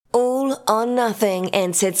or nothing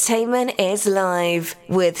entertainment is live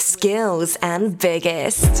with Skills and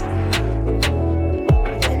Biggest.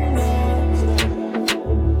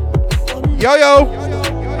 Yo, yo.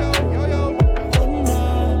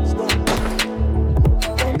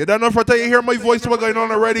 You don't know if I tell you hear my voice what's going on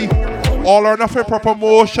already. All or nothing for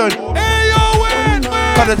promotion. A.O.N.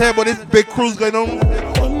 Gotta tell you about this big cruise going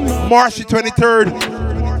on March the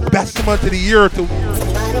 23rd. Best month of the year too.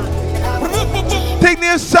 Take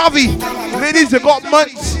name Sâvee. Ladies, you got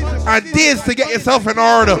months and days to get yourself in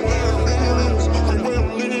order.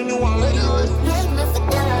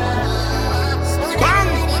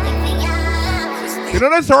 You know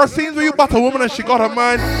that's our scenes where you bought a woman and she got a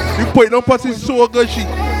man. You put no pussy so good she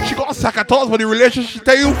got a sack of thoughts for the relationship she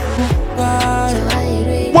tell you.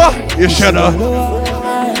 What? You shoulda.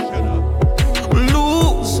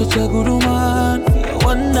 Such a good woman for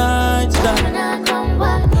one night stand.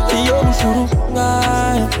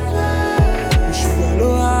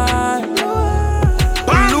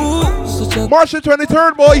 March the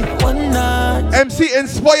 23rd, boy. MC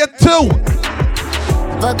Inspired 2.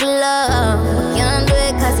 Fuck love, can't do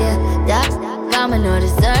it cause you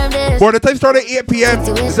deserve this. Boy, the time start at 8 p.m.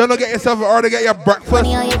 You don't get yourself an order, get your breakfast.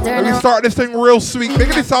 And we start this thing real sweet. Make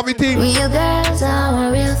it the Sâvee team. Real girls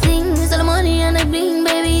are real things. All the money and the bling,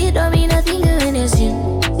 baby, it don't mean nothing when it's you.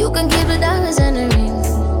 You can keep the diamonds and the rings.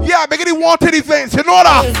 Yeah, make it the wanted events, you know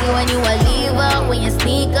that? When you leave out, when you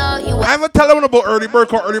sneak out, you I haven't tell them about early bird,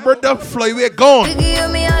 cause early bird don't fly, we're gone. You give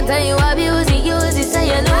me all time, you abuse it, so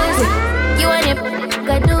you lose it. You and your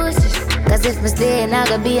got do it. Cause if I stay, I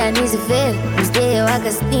could be an easy fit. I stay, I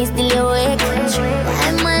can sneak still awake.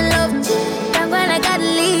 I'm my love, I'm gonna got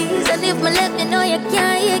leaves. And if my left, you know you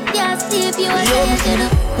can't see if you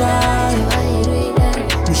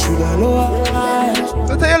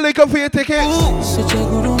So tell you link up for your ticket. Such a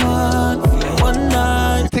good woman. One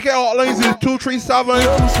night. Ticket outlines is 237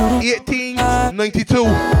 1892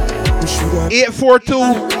 842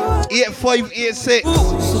 8586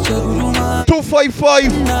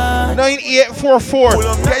 255 9844.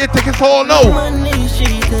 Get your tickets all now.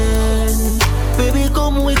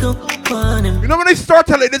 You know when they start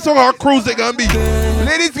telling this on our cruise it gonna be.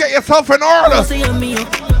 Ladies, get yourself in order.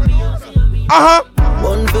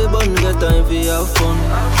 One for bun, get time for your fun.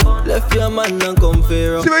 Left your man and come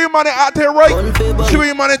fair. See where your man out there, right? See where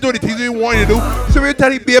your man do the things you want to do. See where you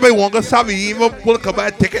tell him, baby, want to Sâvee, even pull a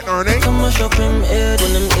bad ticket or anything. Come and shop him head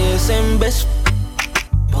when them ears same best.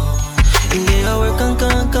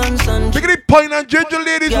 Make it pine and ginger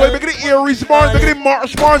ladies, boy. Make it eerie smart, make it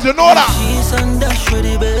March smart, you know that. She's on dash with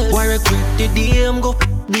the best. Why regret the DM go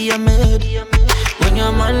be a maid? When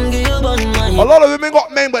your man give you bun money. A lot of women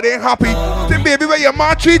got men but they ain't happy. Think baby where your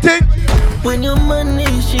man cheating? When your man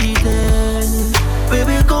is cheating,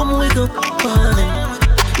 baby come wake up on it.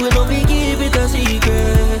 We don't be keep it a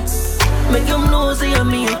secret. Make them know say I'm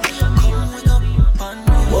me.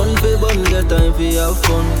 One for bun, get time for your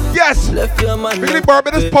fun. Yes! Left your man. Make it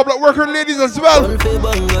Barbados public worker ladies as well. Make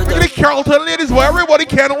it Carlton ladies where everybody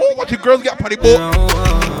can. Oh, what you girls get party boat.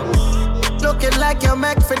 Looking like you're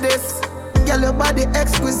meant for this. Girl, your body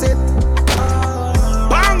exquisite.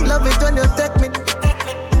 Bang! Love it when you take me.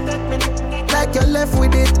 Like you're left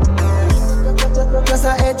with it. Yes,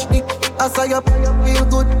 I edge it. I saw you feel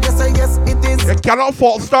good. Yes, I guess it is. You cannot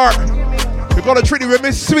false start. You gotta treat the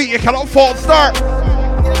women sweet. You cannot false start.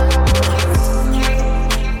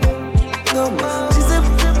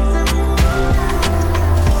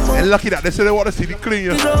 They're lucky that they say they want to see me clean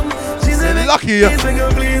you. They're lucky you.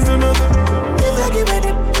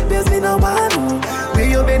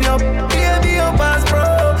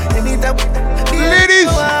 Ladies,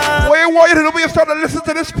 what you want you to do when you start to listen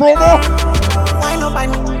to this promo?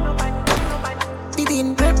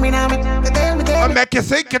 I make you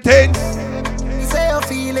sink it in. Say I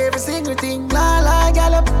feel every single thing. La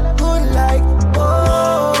gallop, good like.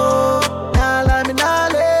 Oh,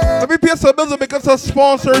 let me pay some bills and make us some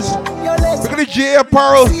sponsors. Look at the J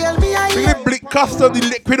Apparel. Look at the Blick Custom, the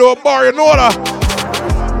Liquid Bar, you know that.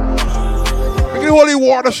 Look at the Holy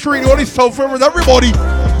Water Street, the Holy South Rivers, everybody. Look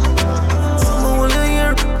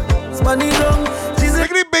at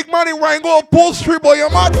the big money Ryan go Pole Street, boy, you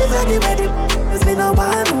mad. Look at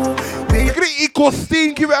the Eco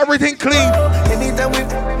Steam, keep everything clean.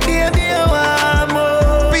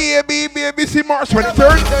 Baby, see March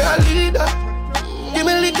 23rd. Give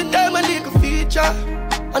me a little time, a little feature.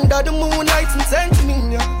 Under the moonlight and send to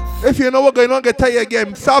me. If you know what's going on, I tell you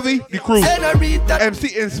again. Sâvee, the crew.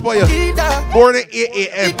 MC Inspired. Born at 8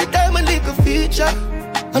 a.m.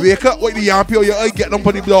 Wake up with the yampy or your eye get them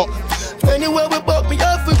on the block. Anywhere we bought me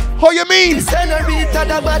off. How you mean? Senorita,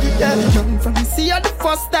 the body there. Young from me see you the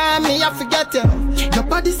first time, me I forget you. Your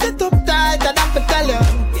body set up tight, and I have to tell you.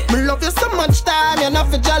 Me love you so much time, you're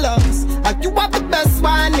not for jealous. And you have the best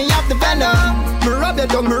wine, me have the venom. Me rub you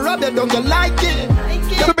down, you like it.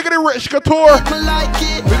 So big of the rich couture. Me like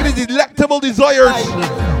it. Big of the delectable desires.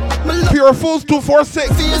 Pure Fools 246.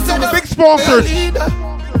 Big sponsors.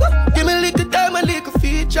 Give me a little time, a little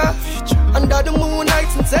feature. Under the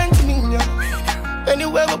moonlight and send to me.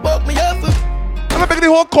 Anywhere about me up. I'm big of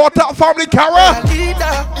the whole Quartet family, Cara.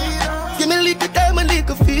 Give me a little time, a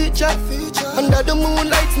little feature. Under the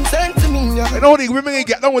moonlight and send to me. I know the women ain't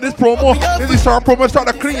get done with this promo. Then they start promo, start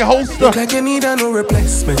to clean your house. Look like you need a no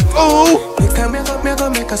replacement. Oh. Next time you go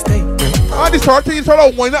make a statement. And they start to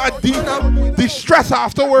wind out a deep distress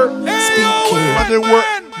afterward. And then work.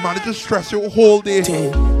 Man, it just stress you whole day.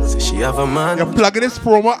 She have a man. You're plugging this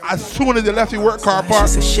promo as soon as they left the work car park.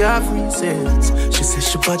 She said she have reasons. She said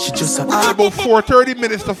she but she just about 4:30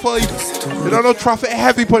 minutes to 5. You don't know traffic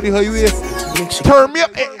heavy on the highway. Turn me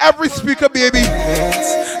up in every speaker, baby.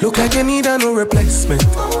 Look like you need a no replacement.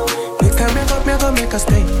 Next time you go make a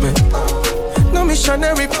statement. No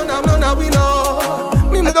missionary, no we know.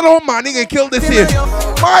 I don't know how Manny can kill this here.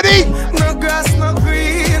 Marty! No grass, no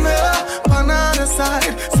green. Banana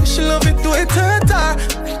side. Say she love it to it her time.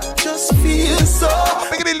 Just feel so.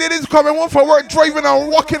 Look at the ladies coming one for work, driving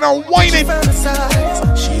and walking and whining.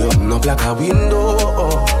 She open up like a window.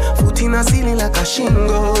 Foot in a ceiling like a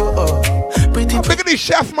shingle. Pretty. Look at the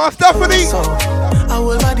chef, man, Stephanie.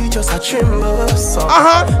 Our body just a tremble.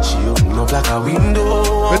 She open up like a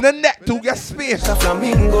window. And the neck to get space. A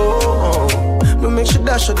flamingo. We make sure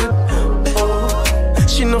that she did.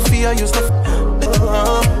 She no fear use the.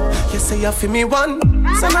 You say you feel me one.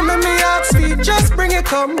 So now me ask me, just bring it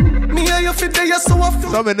come. Me and you fit there, you so often.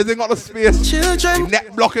 Some men they got the space. Children. The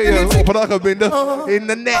neck blocker you open like a window in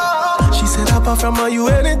the neck. She said apart from her, you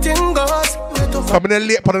anything goes. Coming in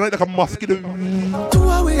late for the night like a mosquito. 2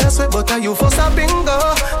 hours I sweat, but are you for a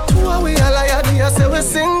bingo? 2 hours I lie, I say we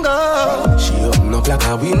single. She open up like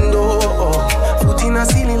a window. Foot in a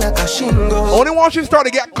ceiling like a shingle. Only once she start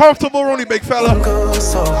to get comfortable, Ronnie, big fella.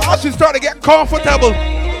 Once she start to get comfortable.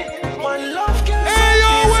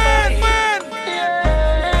 A.O.N, man!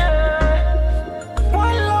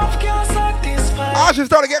 Once she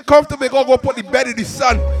start to get comfortable, go put the bed in the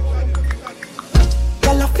sun.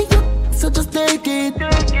 So just take it.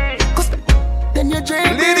 Cause then you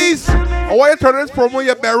drink. Ladies, I want you to turn this promo in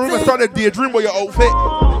your bedroom and start to daydream about your outfit.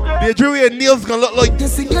 Daydream what your nails gonna look like.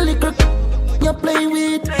 This is you play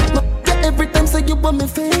with. Every time say you want my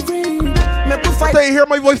favorite. After you hear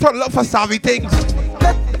my voice, start to look for Sâvee things.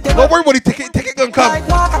 Don't worry about the ticket gonna come.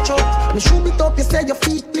 Me shoot it up, you say your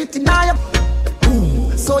feet lit in your.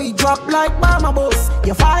 So you drop like mama boss.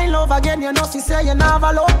 You fall in love again, you know she say you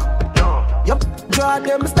never look. Yup, draw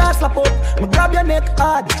them start slap up. Me grab your neck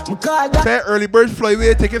hard. Me call that. Fair early bird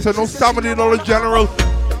flyway tickets are no $70 general.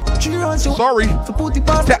 Sorry,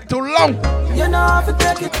 take too long. You know how to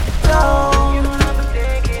take it down.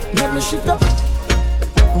 Let me shift up.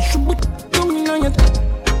 You should be doing on your.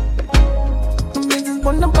 Business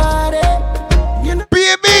on the body. You know.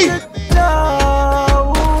 Baby.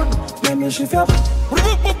 Let me shift up.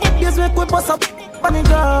 Yes, we could bust up.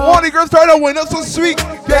 One girls started to win up so sweet.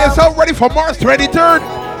 Get yourself ready for March 23rd.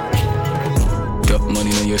 Got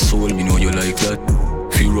money on your soul, me know you like that.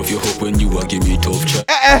 Fear of your hope when you are give me tough chat.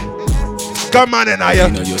 Come on in, Aya.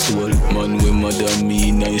 In your soul, man, when mother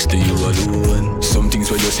me nice to you alone. Some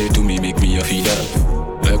things what you say to me make me a feel that.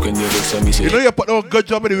 Like when you look at me say, you know you put a good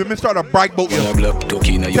job in the women start to brag about you.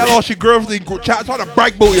 Tell all she girls in group chat start to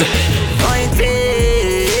brag about you.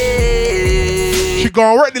 She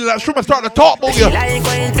gone right in the last room and start to talk about you.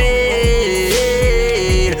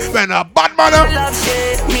 Man, a bad man.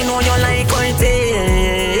 Me know you like when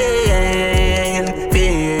feel.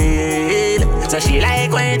 So she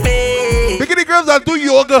like when feel. Look at the girls that do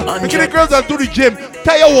yoga. Look at the girls that do the gym.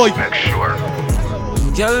 Tell your wife. Make sure.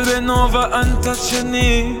 Girl, bend over and touch your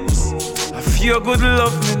knees. I feel good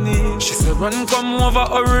love me need. She said, run, come over,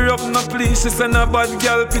 hurry up, no please. She said, a bad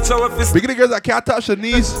girl, picture of his. Look at the girls that can't touch their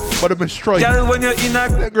knees, but they've been straight. Girl, when you're in a.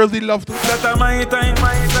 That girls, they love to. That my time.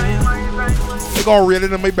 They got real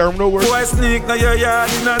in my bedroom, no work. Boy, sneak now your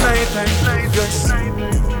yard in a night time. Yes.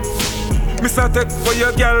 Mr. Take for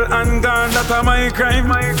your girl and gone, that my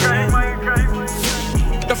crime.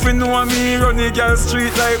 If you know me, run the girl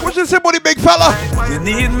street like. What you say about the big fella? You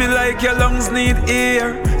need me like your lungs need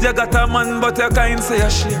air. You got a man, but you can't say a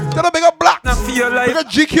share. Tell a bigger black. I feel like bigger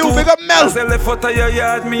GQ, bigger Mel. As I left out of your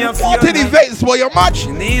yard, me a feel. 40 events, boy, you're much.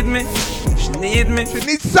 She need me. She need me. She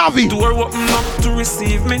needs Sâvee. Door open up to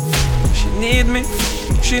receive me. She need me.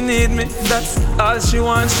 She need me, that's all she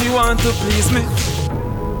want to please me.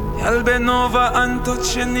 I'll bend over and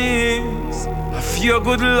touch your knees. I feel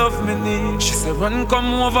good love me need. She said run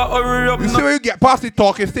come over, hurry up. You see when you get past the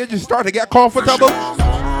talking stage, you start to get comfortable.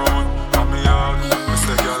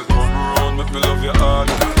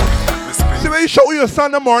 See when you show your son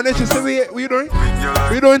in the morning, she say, what you doing?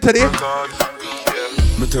 What you doing today?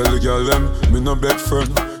 Me tell the girl them, me no beg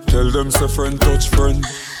friend. Tell them say friend touch friend.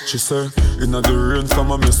 She say, inna the rain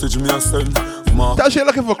from a message me a send. Tell she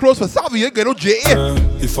looking for clothes for Sâvee, you get no J.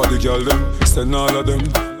 If I the girl them, send all of them.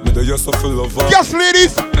 Me the just a full of her. Yes,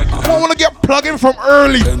 ladies, I wanna get plugged in from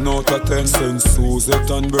early. 10 out of 10, send Suzette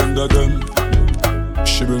and Brenda them.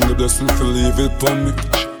 She bring the blessing for leave it pon me.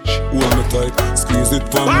 Hold me tight, squeeze it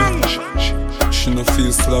pon me. She no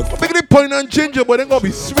feel slack. Make it point on ginger, but it gonna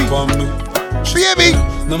be sweet. Pon me. Baby,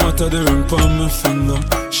 no matter the ring pon my finger.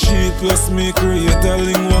 She plus me create a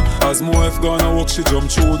lingua. As my wife gonna walk, she jump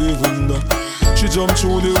through the window. She jump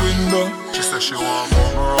through the window. She said she want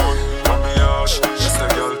come around, from me out. She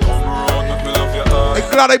said girl come around, let me love your heart. I'm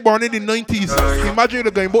glad I born in the 90s. Imagine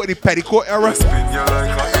the going about the petticoat era,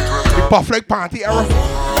 the puff leg panty era.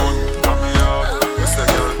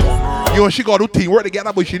 You and she got to do teamwork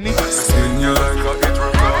together, but she needs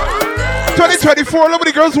 2024, look what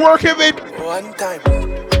the girls working with. One time,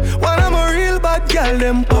 when I'm a real bad girl,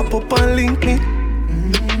 them pop up and link me.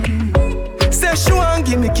 Say she want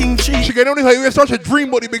give me king tree. She can only hear you such a dream,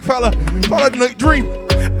 but the big fella. Not a night dream.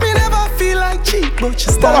 Me never feel like cheap, but she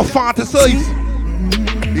start a fantasize.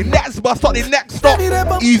 The next bus stop, the next stop.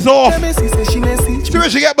 Ease off. See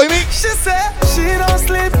what she get by me? She said she don't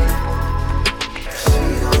sleep.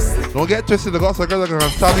 Don't get twisted. The girls are going to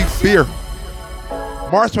have Sâvee beer.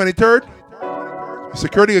 March 23rd.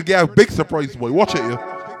 Security will get a big surprise, boy. Watch it, yo.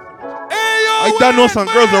 I done know some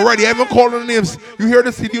girls already. I haven't called their names. You hear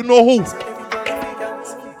this? You know who?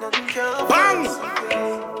 Bang!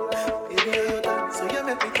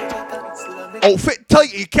 Outfit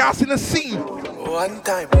tight. You can't see the scene. One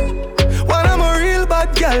time, when I'm a real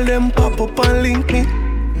bad girl, them pop up and link me.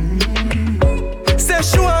 Say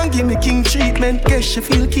she want give me king treatment, guess she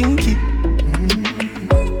feel kinky.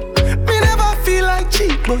 Me never feel like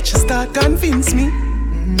cheap, but she start convince me.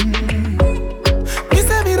 Me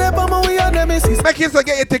say me there, but my way on the missus. Make it so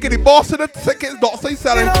get your ticket. The boss of the tickets don't say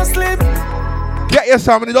selling. Me don't sleep. Get your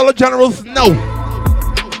 $70 Generals now.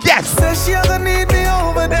 Yes. Say she ever need me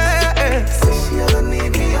over there. Say she ever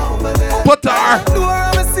need me over there. Put her. Do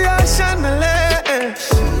her, me see her chandelier.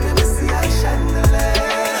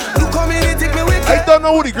 You come in and take me with. I don't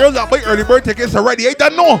know who the girls that buy early bird tickets already. I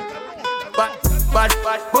don't know. But,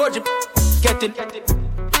 get it.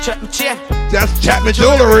 Check me chain. Just check me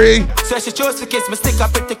jewelry. So she chose to kiss me, stick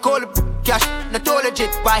up with the cold cash. Not all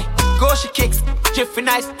legit, why? Go she kicks. Jiffy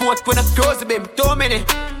nice sport when I close a baby. 2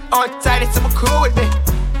 minutes. Outside it's some crew with me.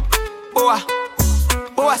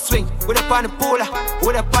 I swing. With up on the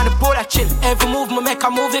polar, chill. Every move me make a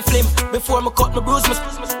movie film. Before me cut my bruise, me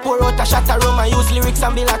pour out a shot of rum and use lyrics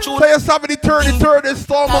and be like tune. Play yourself in the 33rd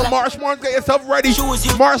installment. March 1, get yourself ready.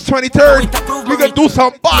 March 23rd, we gonna do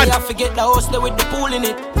some bad. I forget the house there with the pool in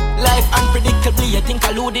it. Life unpredictably, I think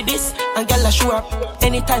I loaded this. And girl I show up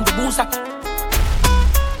anytime the booze up.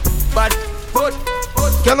 But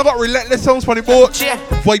girl I got relentless sounds for the boat.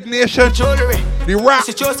 Vibe Nation, the rap.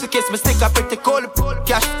 She chose to kiss me, stick up with the cold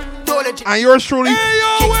cash. And yours truly.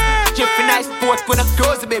 Jiffy nice sport when I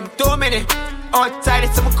close a baby. 2 minutes. Outside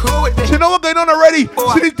it's some crew with me. You know what's going on already?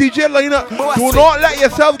 See the DJ lineup. Do not let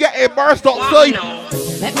yourself get embarrassed outside.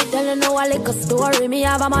 Let me tell you now a little story. Me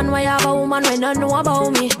have a man, why have a woman when don't know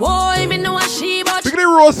about me. Boy, me know a she, but look at the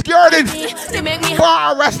rose garden. They make me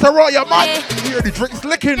bar, restaurant, your man. You hear the drinks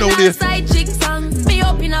licking out there. Side chick song. Me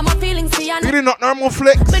open up my feelings for you. You did not normal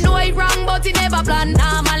flicks. Me know it wrong, but it never plan.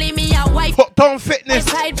 Normally me a wife. Uptown Fitness.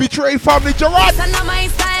 Betrayed family, Gerard. It's not my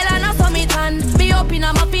style and I saw me tan. Me open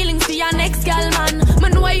up my feelings for your next girl, man. Me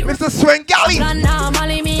know it Mr. Swengali.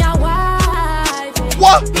 Normally me a wife.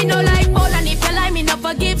 What? Me no like all and if you like me no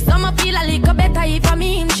forgive. Some I feel a little better if I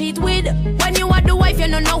mean cheat with. When you are the wife, you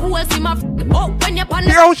don't know who else in my oh, when you're on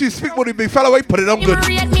the how she speak with the big fella, wait, put it on good.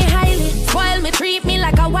 You rate me highly, spoil me, treat me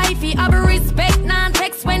like a wifey. I be respect,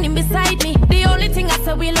 non-text when him beside me. The only thing I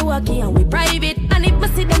say we lucky and we private. And if me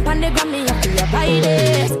see them pan the gram, me have to abide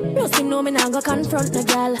it. You see no me nah go confront no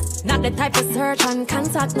girl. Not the type of search and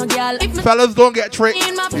contact no girl. Fellas don't get tricked.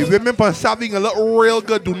 If women on Sâvee a little real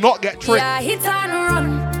good, do not get tricked. Yeah, hit and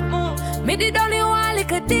run. Me did only one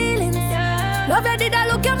little dealings. Love you did I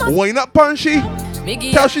look at my why not punchy?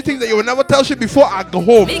 Tell she things that you will never tell she before I go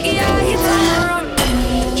home.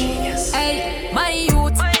 Hey, my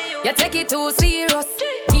youth, you take it too serious.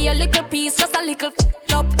 Give a little piece, just a little.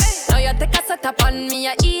 you take a set up on me,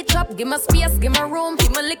 I eat up. Give me space, give me room,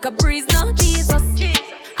 give me lick a breeze, no Jesus.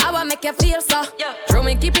 I want make you feel so. Throw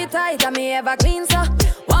me keep it tight, and me ever clean so.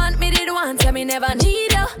 Want me did want, tell me never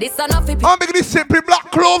need you. This enough if I'm making this simply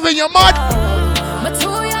black clothing, you mad? But too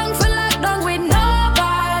young for lockdown with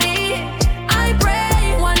nobody. I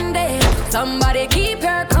pray one day somebody keep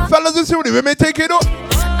your calm. Fellas, this is the women take it up.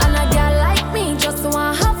 And a girl like me just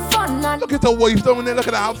wanna have fun and look at the wife down there, look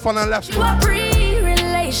at her have fun and left. a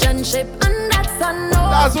pre-relationship and that's a no.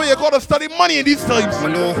 That's why you gotta study money in these times. I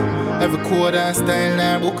know every code and style in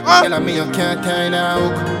our book. Girl, I mean you can't tie in our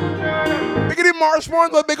hook. Make it in March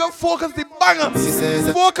morning, but make up focus the banger. She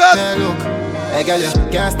says, focus. Hey, look. Hey, girl, you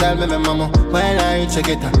can't style me, mama. While I check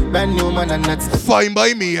it out, brand new man and that's fine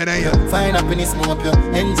by me, and then you find happiness, smoke you,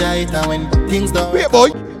 enjoy it, and when things don't. Wait, boy.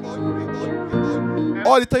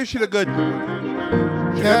 All the time she look good.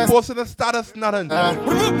 She been posting the status, nothing.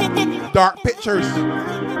 Dark pictures.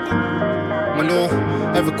 I know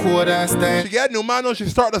every quarter and style. She get a new man now, she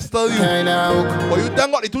start to steal you. But you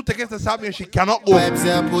done got the 2 tickets to Sâvee and she cannot go. Vibes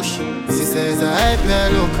are push. She says, I pay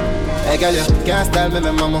look. Hey, girl, you can't style me,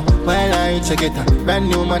 mama. While I check it out, brand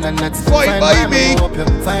new man and that's fine by me.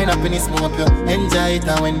 Find happiness, smoke you, enjoy it,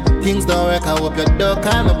 and when things don't work, I hope you don't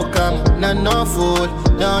come up, become no fool.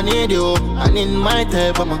 Don't need you, and in my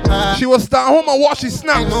type of my heart. She was start home and watch his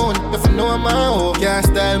snaps. I know, if you know my hope, can't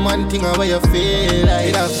style one thing away you feel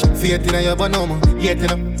like that. Faith in your banana, yet in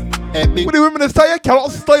them. With the women that style, you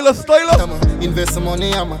cannot style a. Invest some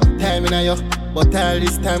money, I'm time in you. But all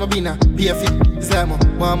this time I've been a pay fit. It's like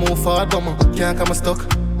I want move forward, but I can't come stuck.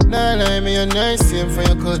 Nah, me a nice same for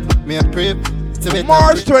your cut. Me a prep.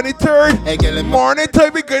 March 23rd, morning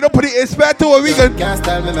time we going to put it back to a weekend.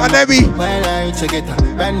 And then we while I check it out,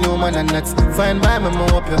 brand new man and nuts. Find by me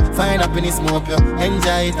more up you, find happiness more up you,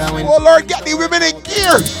 enjoy it and win. Oh Lord, get the women in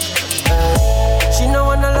gear. She no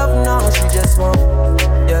wanna love now, she just want,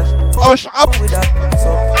 yeah. Oh, shut up. With that, so.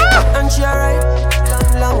 And she alright,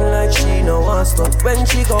 long like she no want stop. When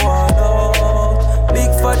she go on, oh, big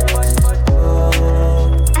fat, bro.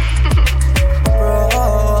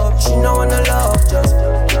 She no wanna love, just.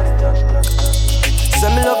 Say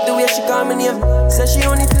me love the way she call me name. Say she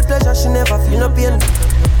only feel pleasure, she never feel no pain.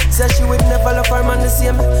 Say she would never love her man the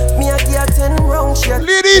same. Me a give her 10 round shit.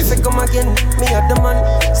 Ladies, come again, me at the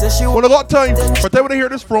man. Say she when I got time, for them to hear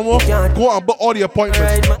this promo, go out and book all the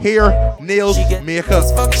appointments. Hair, nails, makeup.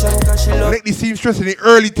 Make the seamstress in the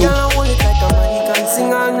early too. Can't hold it like a man, he can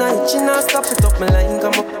sing all night. She not stop it up, my line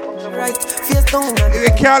come up. Right, face down. If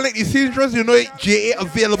you can't like the seamstress, you know it, JA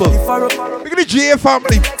available. Look at the JA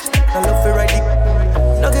family. I love it right.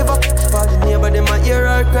 No give up, for the neighbor, them my ear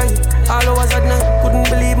her cry. All hours at night, couldn't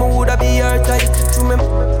believe me woulda be her tight.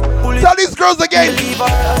 Tell these girls again.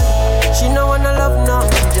 She no wanna love now,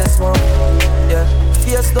 she just want, yeah,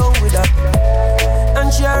 face down with her.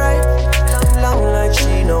 And she alright, long like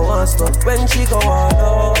she no want stop. When she go on,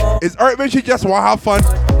 oh. It's alright when she just want to have fun.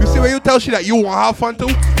 You see when you tell she that you want to have fun too?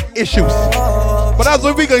 Issues. But that's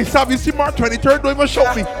when we gonna stop. You see March 23rd, don't even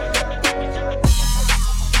show me.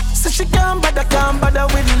 So she can't bother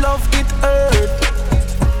with love, it hurt.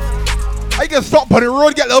 I can stop on the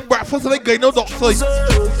road, get a little breakfast, and I get no doctor.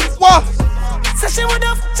 What? So she would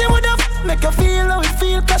have, make her feel how it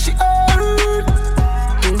feel, cause she hurt.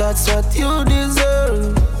 That's what you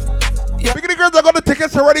deserve. Yeah. Speaking of girls, I got the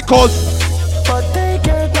tickets already, cause. But take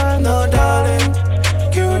your time, no darling.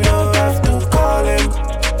 You don't have to call him.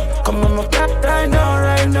 Come on, my back right now,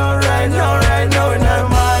 in the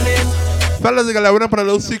morning. Fellas, I went up on a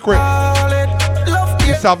little secret.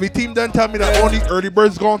 The Sâvee team done tell me that only early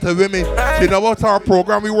birds going to women. They know what's our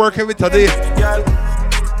program we working with today.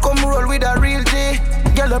 Come roll with a real J.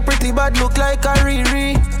 Girl, a pretty bad look like a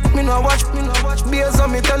Riri. Me no watch, beers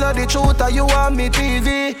on me tell her the truth or you want me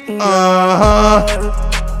TV.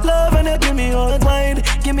 Love and it give me all the mind.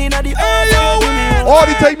 Give me that the all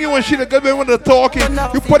the time you when she the good man when they're talking.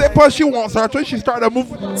 You put it plus she wants her till she start to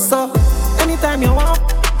move. So, anytime you want,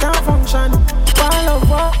 can't function. While I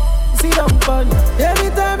walk, see them fun.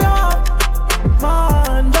 Anytime you want,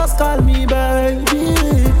 man, just call me baby.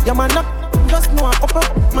 Yeah man, just know I'm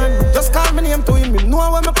up, man. Just call me name to him,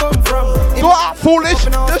 know where me come from. You are foolish,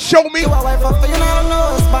 just show me. You are wife up, you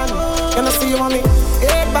know husband. You know see you on me, 8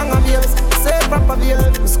 bang of bills. Say proper bill,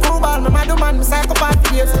 screwball, me mad man, me psychopath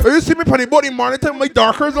face. You see me putting body morning time my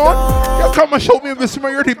darkers on? You come and show me if you see my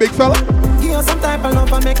earthy big fella. Give you some type of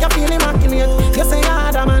love and make you feel immaculate. You say you're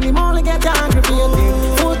hard man, him only get you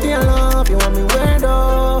aggravated. Put your love, you want me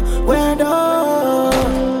weirdo.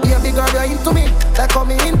 Yeah, big girl, you're into me, like how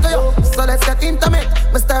me into you. So let's get intimate.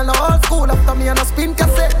 Me style no old school, after me and a spin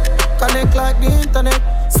cassette. Connect like the internet.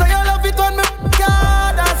 So you love it when me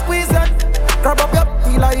God and squeeze you.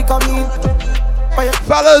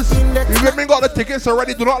 Fellas, you women got the tickets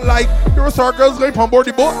already, do not like. Here are our girls going on board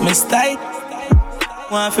the boat. Miss tight,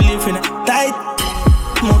 want to live in a tight.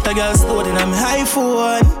 Motor girl stored in I'm high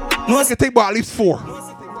phone. No, I can take about at least 4.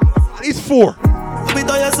 At least 4. We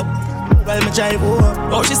do you so while me drive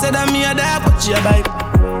home. Oh, she said that me a dog, but she a bike.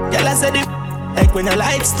 Girl, I said it like when the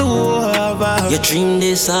lights too over. You dream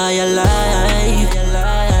this all your life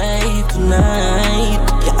tonight.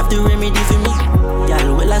 You have the remedy for me.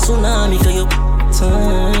 Girl, well a tsunami for your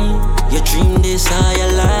time. You dream this all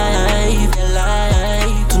your life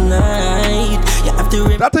tonight. You have the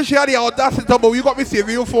remedy. That's she had the audacity, but you got me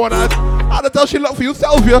saving you for that. I had to tell she look for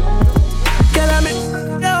yourself, yeah. Girl, I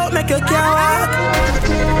make you can't walk,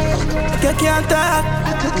 make you can't talk.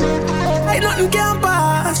 Ain't nothing can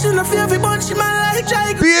pass. She no fear every bunch, she man like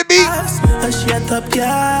Jai baby. And she a top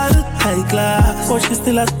girl, high class. But she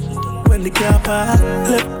still a when the car park.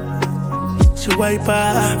 She wipe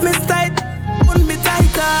her. Miss tight, wouldn't be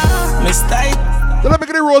tighter. Miss tight. So let me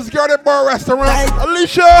get the Rose Garden Bar Restaurant.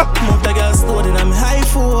 Alicia. Motor girl stored in I'm high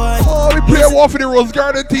phone. Oh, we play a war for the Rose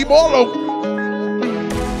Garden team all out.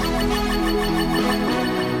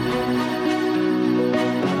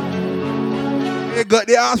 Got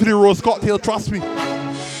the ass with the rose cocktail, trust me.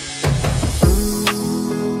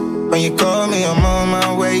 When you call me, I'm on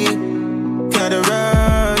my way. Got a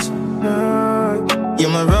rush.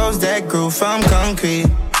 You're my rose that grew from concrete.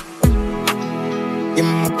 You're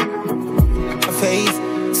my face,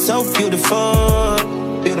 so beautiful,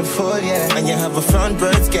 beautiful, yeah. And you have a front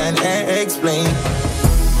words can't explain.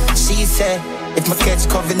 She said, if my catch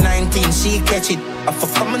COVID-19, she catch it. I for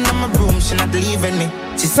coming in my room, she not leaving me.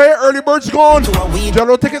 She say early bird's gone.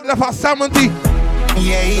 Jello ticket left at 70.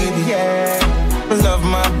 Yeah, love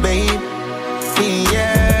my babe.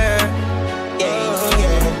 Yeah.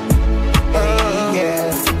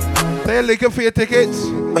 They're looking for your tickets.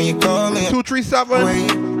 When you call me,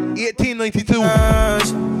 237-1892,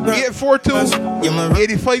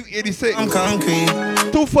 842-8586,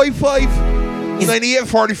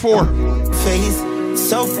 255-9844. Face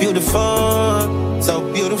so beautiful, so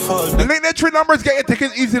beautiful. The late night 3 numbers get your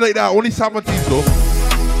tickets easy like that. Only 17 though.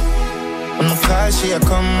 On the car, she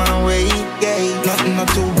come my way. Yeah, nothing not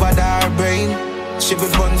too bad our brain. She be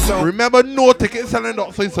bun so. Remember, no tickets selling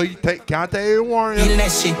outside, so you can't tell you warn you.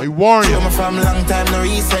 I warn you. Me from long time, no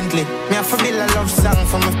recently. Me have to build a love song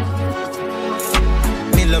for me.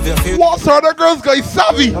 Me love your future. What sort of girls, guys?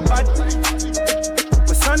 Sâvee.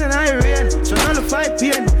 My son and I rain, so none of 5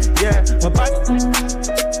 p.m. Yeah, my bad.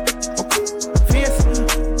 Fierce,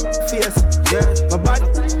 yeah, my bad.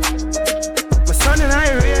 My son and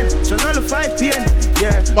I rain, so none of 5 p.m.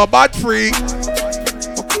 Yeah, my bad freak.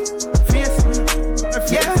 Fierce,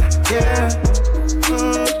 yeah.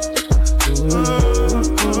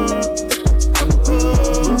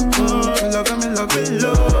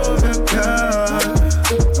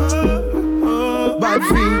 Bad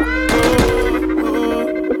freak.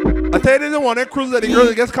 I tell you, they don't want that cruise that the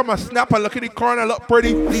girls just come and snap and look at the car and look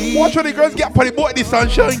pretty. Watch when the girls get on the boat in the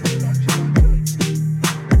sunshine.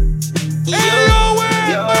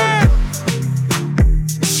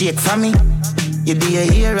 Shake for me. You be a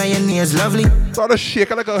hero and your nails lovely. Start to shake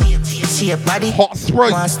like a shake body. Hot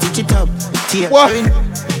Sprite. Want stitch it up. What?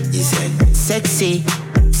 You say sexy,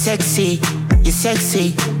 sexy, you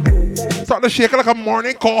sexy. Start to shake like a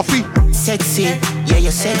morning coffee. Sexy, yeah,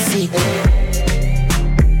 you're sexy.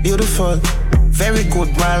 Beautiful, very good,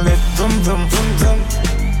 man. Vroom, vroom, vroom, vroom.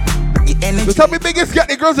 The energy. You tell me biggest get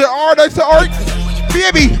the girls that are nice to art.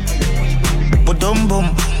 Baby. Boom,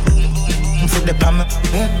 boom. For the palm.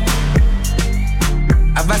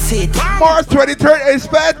 Have I said March 23rd is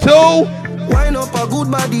bad too. Wine up a good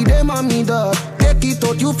body, them and me dog. Take it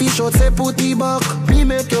out, you fish out, say put it back. Me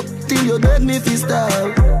make you till you dead, me fi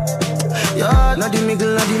style. Yeah, not the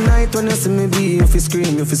middle of the night when you see me be, you fi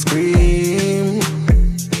scream, you fi scream.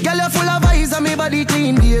 Girl, you full of eyes and me body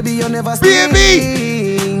clean, baby, you never stink.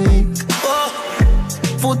 Baby! Oh,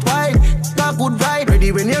 foot wide, back good ride,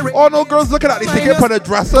 ready when you're ready. All no girls looking at the ticket for the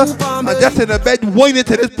dresser and just in the bed whining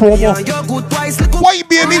to this promo. Why,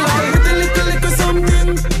 baby?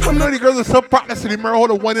 I know the girls are still practicing the mirror,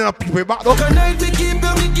 hold on, whining up people back though.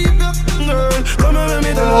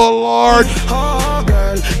 Oh, Lord. Oh,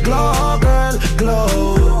 girl, glow, girl, glow.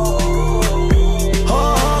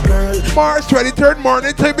 Oh, girl. March 23rd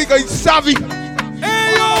morning, take me guys Sâvee.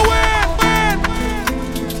 A.O.N.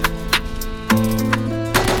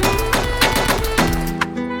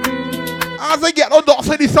 As I get on dogs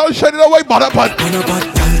in the sun shining away, but up on.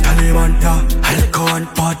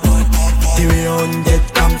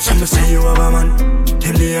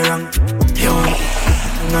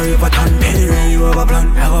 No river tan, anyway you have a plan,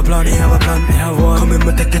 have a plan, have a plan, have one. Come in,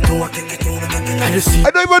 take it to, I just see.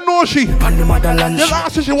 I don't even know she. On the motherland. Just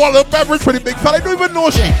asked her she want a little beverage for the big fella. I don't even know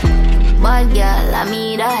she. Bad girl, I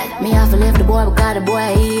mean that. Me have to leave the boy because the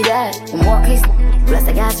boy eat that. I'm walking, plus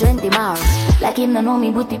I got 20 miles. Like him no know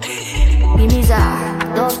me, but give me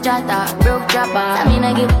that. Dove chatter, broke chopper. I mean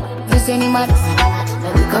I give this any matter.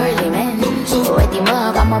 We curly man. So wet the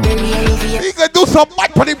mug, I'm a belly and you can do some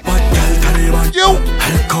bad for him. You.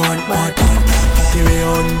 Alcohol, what? The way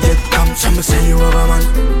on get come, some say you have a man.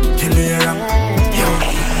 Kill me around. Yo.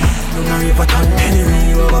 Anyway,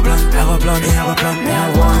 you have a plan, have a plan, have a plan,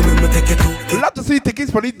 have one. Take it to. Love to see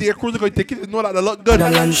tickets for these day cruiser going tickets. You know that they look good.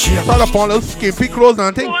 It's all upon little skimpy clothes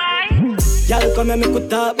and things. Y'all come and make a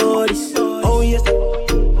talk about this. Oh yes.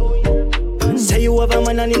 Say you have a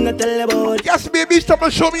man and him not tell about it. Yes, baby, stop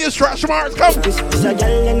and show me your stretch marks. Come. This is a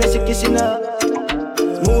girl and a sick kissing her.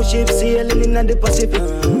 Smooth ship sailing in the Pacific.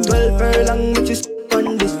 12 furlong which is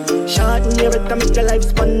on this. Short in your better make your life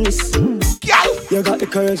span this. You got the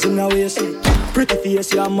curves in the waist. Pretty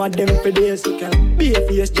face, you're mad them for days. Be a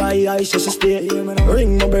face, dry eyes, just to stay.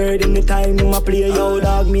 Ring my bird in the time in my play. Yo,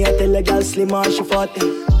 dog, me I tell a girl slim and she fat.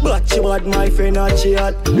 But she bad, my friend, not she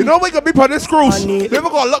hot. You know we can be on this cruise. Never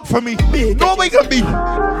gonna look for me. No we can be.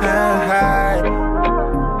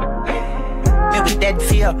 Me with dead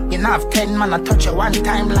fear. You know have 10 man, I touch you one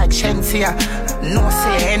time like Shensia. No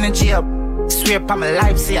say energy up. Swear up my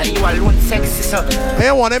life, say you alone sexy, so. I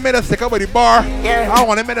don't want them to stick up at the bar. Yeah. I don't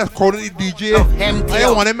want them to crowd the DJ. I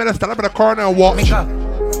don't want them to stand up in the corner and watch.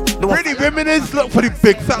 Pretty women is look for the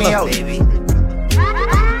big fella.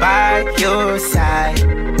 By your side,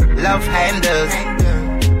 love handles.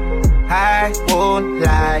 I won't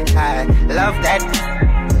lie, I love that.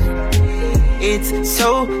 It's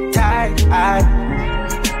so tight.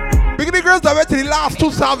 Big the girls that went to the last two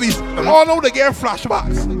Sâvees. All know they get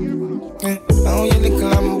flashbacks. Now you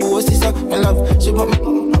little and bossy, so my love, she put me.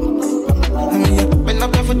 I mean, you bend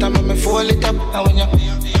up your foot and make me fall it up. And when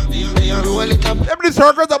you roll it up. Them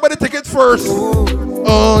circles that buy the tickets first. Ooh.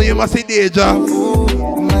 Oh, you must see Deja.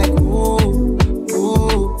 I'm like, ooh.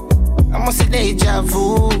 I must see Deja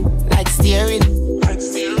vu. Like steering.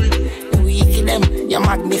 We give them, you're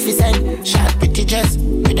magnificent. Short pretty dress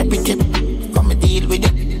with a pretty. Come and deal with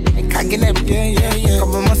it. I can't get them. Yeah.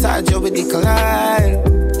 Come and massage you with the collide.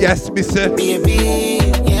 Yes, mister. Baby,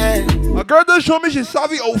 yeah. A girl does show me she's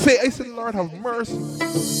Sâvee outfit. I said, Lord have mercy.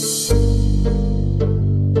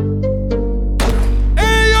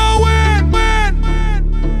 Hey, O.N.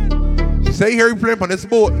 She say, here you playing on this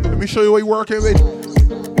boat. Let me show you what you're working with.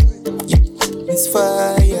 It's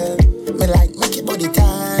fire. Me like make your body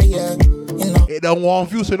tired. You know. It don't want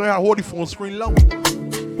view, so you know how to hold the phone screen low.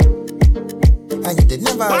 And you did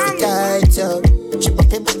never have to tight, yo.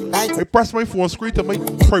 I press my phone screen to make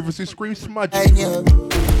privacy screen smudge.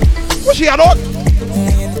 What she had on?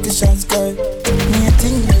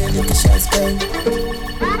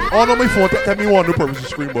 Oh no, my phone tell me one no privacy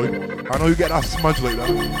screen, boy. I know you get that smudge like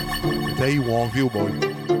that. Tell you warm view, boy.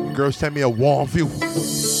 Girls tell me a warm view.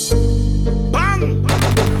 Bang!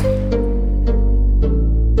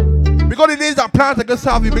 Because the days that plant a good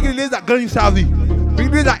Sâvee, because the days that gun Sâvee, because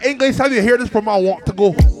the days that ain't going Sâvee, hear this from I want to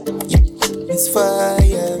go. It's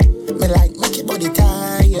fire. Me like make your body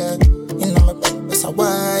tired. You know my best I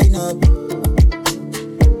wind up.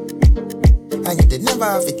 And you did never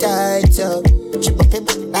have it tight up. Chip up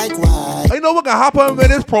it like why. I know what can happen when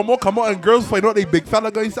this promo come out and girls find out they big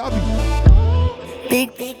fella guys Sâvee. Big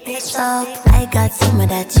up. I got some of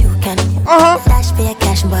that you can. Flash for your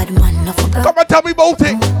cash, but man, no for girl. Come and tell me about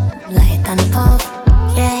it. Light and puff.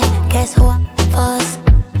 Yeah, guess who us?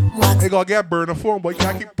 They gonna get burned the phone, but you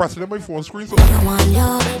can't keep pressing on my phone screen. So.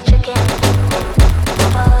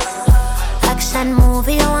 Action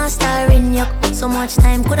movie, you want star in you. So much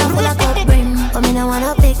time could have full of cup brim. But me no want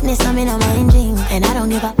no picnic, so me no mind drink. And I don't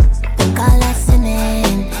give up. Call us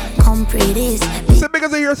in. Come pretty this. So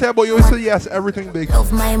because I hear say about you, I say yes, everything big.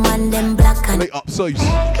 Love my man, them black and like upsize.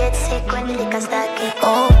 Get sick when the liquor start kick.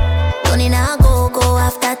 Oh, Tony now go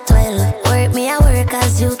after 12. Work me, I work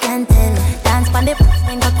as you can tell. Dance on the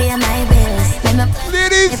and go pay my bills.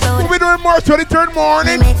 Ladies, we'll be doing March 23rd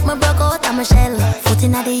morning. Make me broke out of my shell. Foot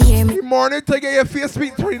in the year. Morning, take your face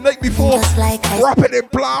beat 20 night before. Just like wrap it in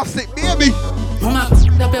plastic, baby. Mama,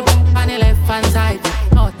 up your on the left hand side.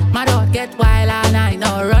 Oh, my dog get wild all night.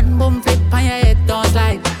 Now run, boom, flip on your head, don't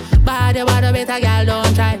slide. Body, better girl,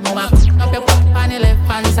 don't try. Mama, up your on the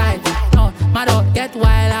left hand side. Oh, my dog get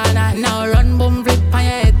wild all night. Now run, boom, flip on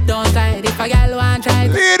your head, don't slide. If a girl want try,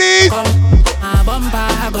 ladies, my bumper,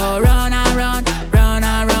 I go run and run, run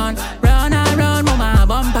and run, run and run. Mama,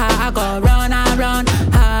 bumper, I go run and run.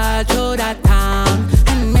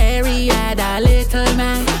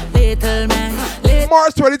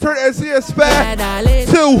 March 23rd, SCS Spare.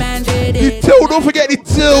 2. The 2, don't forget the 2.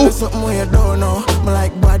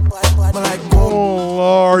 Oh,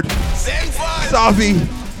 Lord. Sâvee.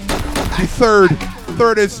 The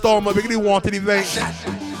third installment. Big wanted event.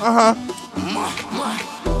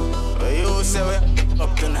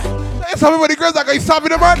 That's how many girls that got Sâvee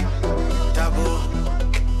the man.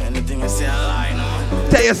 Anything you say, I lie, no.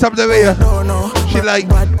 Tell you something here. She like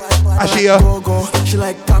Ashia. She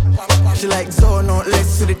like pop. She like zone. Let's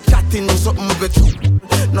see the chatting. Something with you.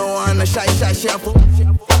 No one a shy. She have to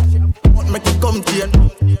make it come to you.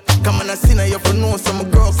 Come on, I see now you for know some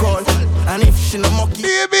girl call. And if she no monkey,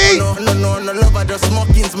 baby. No, love her just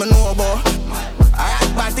mockings. Me know about. I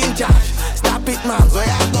act bad in charge. Stop it, man. So I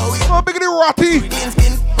go with. Oh, big Rotty.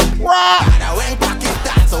 Right. I went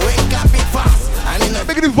Pakistan, so went clap it fast.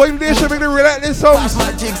 Make the vibration, make the relentless songs.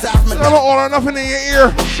 I'm all or nothing in your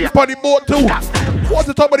ear. On the boat too. What's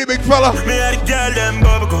the top of the big fella? Me had a girl them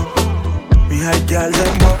bubble. Me had a girl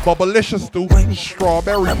them Bubblicious too.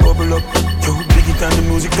 Strawberry. Bubble up. Yo, big it and the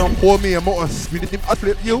music down. Pour me a motor. Speed it, I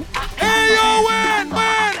flip you. A.O.N,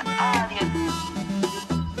 man.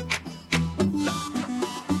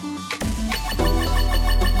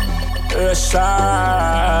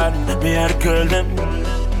 Son, me had a girl them.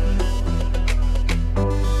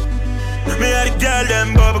 Me had a girl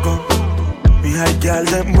them bubblegum. Me had a girl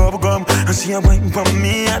them bubblegum. And she a wine from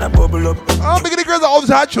me and a bubble up. Oh, big the girls are always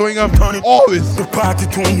hot showing up. Always. The party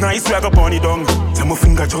too nice, like a bunny down. So my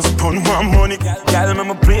finger just turn one money. Girl,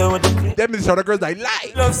 I'ma play with the. Them is the other girls I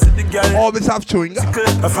like. Love city girl. Always have chewing up.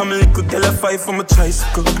 A family could tell a fight from a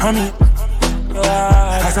tricycle. I mean.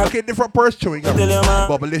 Okay, different purse chewing up.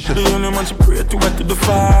 Bubblicious. The only man to pray to went to the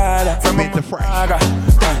Father. From me to fresh.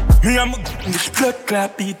 Me and my this blood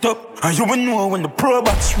clap beat up. And you will know when the pro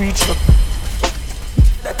box reach up.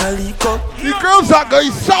 That I leak up. The girls that guy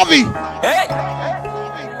Sâvee. Hey.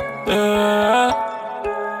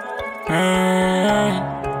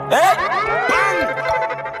 Hey.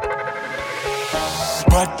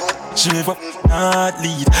 But she never not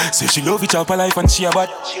lead. Say she love each other life and she a bad.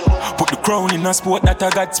 Put the crown in a sport that I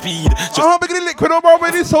got speed. Big the liquid over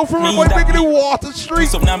already, so for me, boy, big the water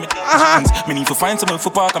street. Me need to find someone for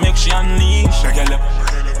park and make she unleash.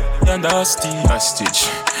 And a stitch.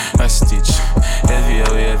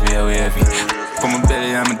 Heavy. From my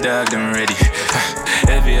belly, I'm a dog, I'm ready.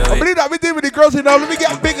 Heavy. I believe that we did with the girls here now. Let me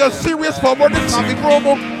get bigger, serious for more than Sâvee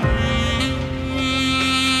promo.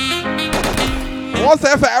 What's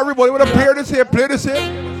that for everybody? Want to play this here?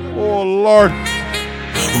 Oh, Lord.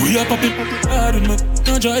 We are popping hard and no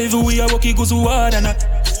drive. We are walking go so hard and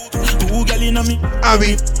two gal in me. I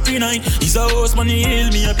mean, 39. He's a horse man, he hail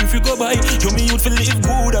me up if you go by. You me youth for live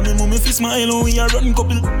good and me mummy fi smile. We are run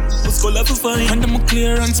couple. Let's go love for fine. And I'm a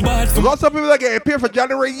clearance bad. Lots of people that get paid for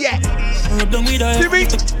January yet. See me?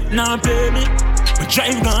 Now pay me. I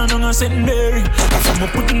drive gone on a secondary. I'm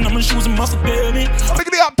putting on my shoes and must pay me. Look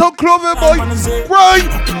at the uptown clothing, boy. Right.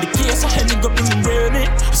 In the case, I had to go bring me.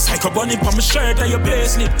 Psycho bunny on my shirt and your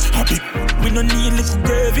bracelet. We don't need little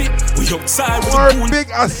gravy. We outside with the moon.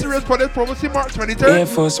 Big and serious for this promo. See March 23rd. Air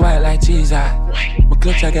Force white like cheese. My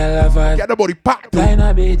clutch I get lava. Get the body packed. Line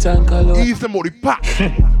a beat and color. Ease the body packed.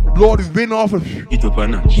 Blood is been off of.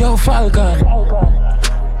 Yo, Falcon.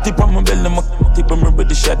 Tip on my belly, tip on my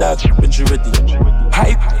ready, shut out when she ready.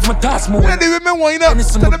 Hype, my task move. Yeah, they women wind up.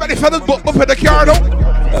 Tell them about the fellas book up in the car now.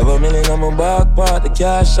 Have a million on my back part, the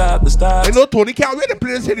cash shop, the stars. I know Tony can't wait to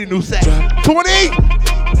play this in the new set. Tony!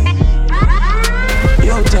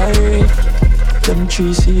 Yo, Tyree. Them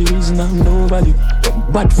 3 series and I'm nobody.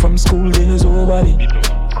 But from school days, nobody.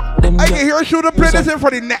 I can hear a shooter play this in for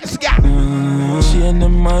the next guy. She and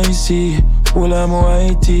them I see. All I'm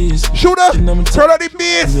white tees. Shooter, turn on the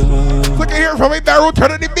bass. So I can hear from a barrel,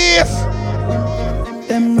 turn on the bass.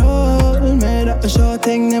 Them roll made up a short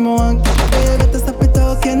thing, them want. They got to stop it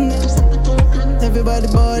talking. Everybody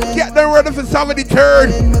ballin'. Get them ready for Sâvee the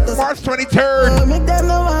 3rd, March 23rd. Make them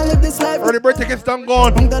know I live this life. Early bird tickets done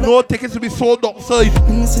gone. No tickets to be sold outside.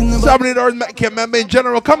 $70 Met K member in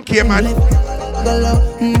general. Come here, man.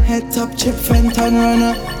 Head top chip, friend, turn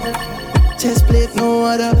runner. Chest plate, no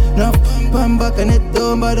other. No pump back and it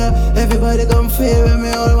don't bother. Everybody come feel when me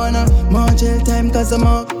all wanna. More jail time cause I'm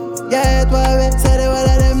out. Yeah, it was say the one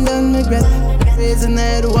of them done regret. Reason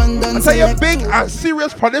I the one done. I tell you big and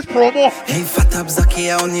serious for this promo. Hey, fat up Zaki,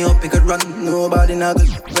 I only hope you could run. Nobody not good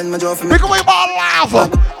when my jaw for me. Pick away my lava.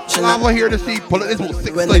 Lava here to see. Pull it this whole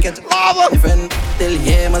 6 legs. Lava. Till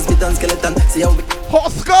here must be done skeleton. See how we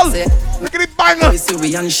hot skull. Look at the banger. We see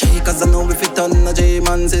we and shake cause I know we fit on the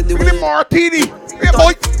J-man said the way. Look at the martini. Yeah,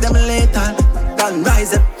 boy. Them later can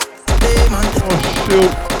rise up. Oh,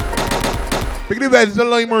 shoot. Big the events, the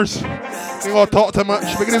limers. You gotta talk too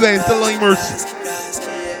much. Big the events, the limers.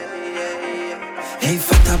 Hey,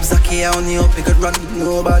 fat up Zaki, I only hope you could run.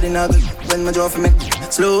 Nobody now good when my jaw for me.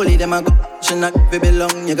 Slowly, them I go. She not be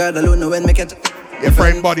belong. You gotta know when me catch. Your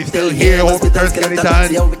friend body still here. Hope it's Thursday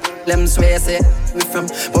anytime. Them swear say we from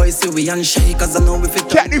boys see we and shake. Cause I know we fit.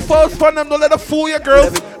 Check the first fun. Them don't let them fool you,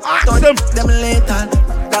 girls. Ask them. Them later.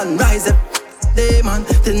 Run rise up. Day man,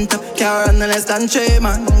 tint up car and less than 3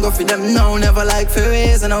 man. Go for them now, never like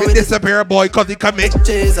fairies. And we disappear, boy, cause he commit.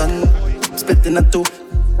 Chase and split in a two.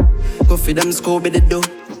 Go for them Scooby the do.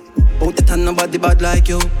 Out it and nobody bad like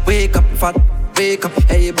you. Wake up, fat, wake up.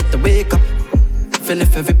 Hey, you better wake up. Feel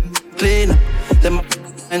if every clean up. Them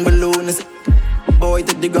and balloon is boy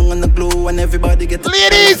to the gun and the glue and everybody get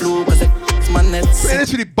ladies. Flu cause it's my nets. Man,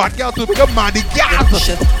 this really bad girl to become Maddy gas.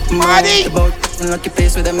 Shit, Maddy. About lucky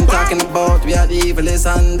place with them talking about. We are the evilest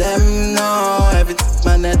and them no. Every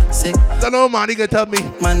my net sick. Don't know, Maddy gonna tell me.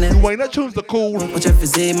 My net. Why not choose the cool? What you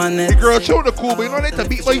say, my net? The girl chose the cool, but you don't need to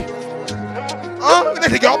beat me. We need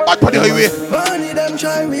to get up back on the highway. Money them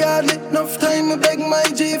try we hardly enough time. I beg my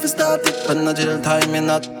G for start it. But not jail time, me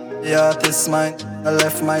not the artist mind. I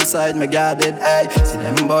left my side, me guarded. Ay, see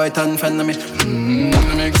them boy turn friend of me.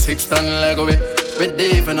 Make 6 ton leg away. We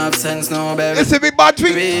even have sense no baby. This is be bad for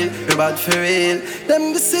real, we bad for real.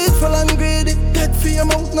 Them deceitful and greedy. Dead for your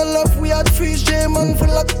mouth, no love. We had free J man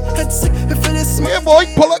full of head sick. If it is yeah boy,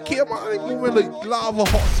 pull up camera. You really lava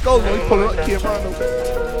hot skull, boy. Pull up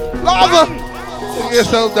camera. Lava. Get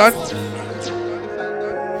yourself done.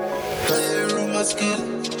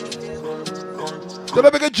 Then I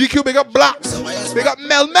big up GQ, big up Black, big up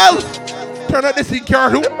Mel. Turn out this in car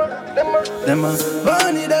who? Them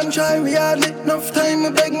money them try we hardly enough time. I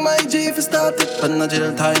beg my G for start it. But not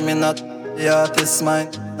jail time, me not the artist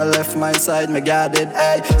mind. I left my side, me guarded.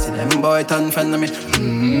 Ay, see them boy turn friend of me.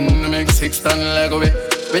 Make 6 ton leg away.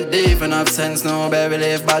 We even have sense no baby.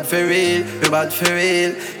 Live bad for real, we bad for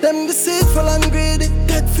real. Them deceitful and greedy.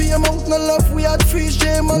 Dead for your mouth, no love. We had free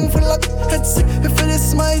J man full of head sick. If it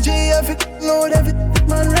is my G, every load, every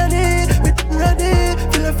man ready. We ready.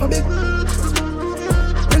 Feel if I big.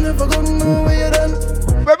 We never gonna know where you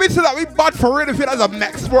done. Maybe so that we bad for real if it has a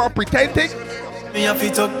max for pretending. Me have to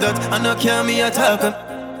talk that and no care me a talk.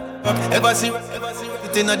 Ever see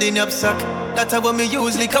it in a din up sack. That's how me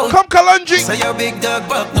usually count. Come Kalonji. Say your big dog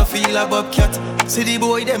back, no feel a bobcat. See the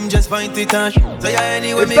boy them just find it and say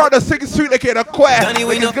anyway me. Start to sing sweet like in a choir.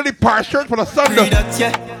 Anyway like it's gonna par shirt for the Sunday. That,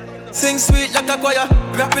 yeah. Sing sweet like a choir.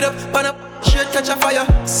 Wrap it up, pan up, shirt catch a fire.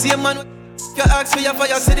 See a man you ask for your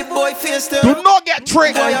fire. See the boy face there. Do not get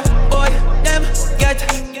tricked. Boy, them get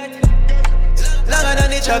longer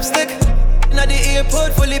than the chopstick. Inna the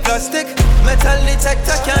airport fully plastic. Metal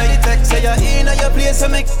detector can't detect. Say you're in your place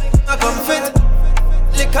and make a come fit.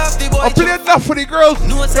 Lick off the boy. I play enough for the girls.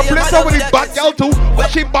 I play some with the bad girl too.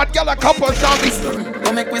 Watching bad girl a couple of songs.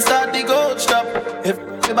 Go make we start the gold shop. If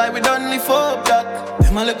we buy we done the 4 block.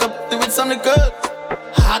 Them a look up to with some good.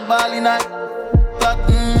 Hard ball in night.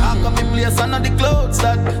 How come in place under the clothes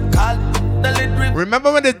that call.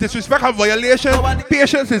 Remember when they disrespect and violation?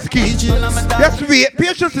 Patience is key. Just wait,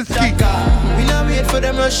 patience is key. We not wait for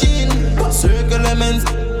them machine. Circle elements.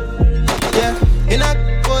 Yeah, in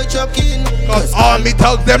a boy chucking. Cause all me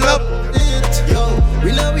thugs them love. Yo,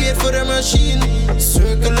 we not wait for them machine.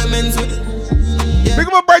 Circle elements. Yeah. Big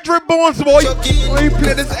up my brethren bones, boy. When you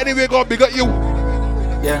play this anyway, God big up you.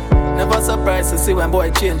 Yeah, never surprised to see when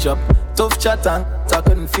boy change up. Tough chat and talk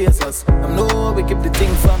couldn't face us. I know we keep the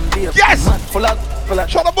thing from there. Yes! Man, full of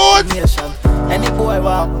shut the board! Any boy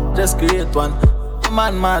wow, just create one.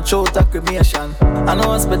 Man march out a cremation. I know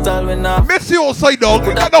hospital when I miss you outside dog.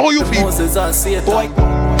 I know how you feel. Moses are Satan. Boy,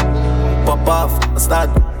 pop off, start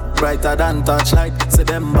brighter than touchlight. Say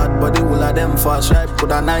them bad body, all of them fast right.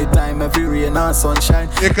 Put a night time, every rain and sunshine.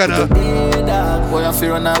 You coulda. Boy, I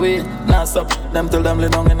feel run away. Now stop them till them lay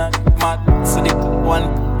down in a mad. See the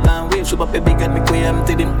one. Shoot up a big and make way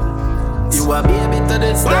empty them. You a baby to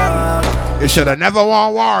the star. You shoulda never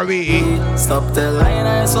want war me. Stop the line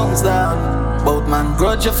and songs down. Both man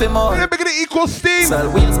grudge you for more. You make it equal steam. Sell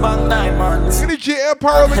wheels bang diamonds. You the JL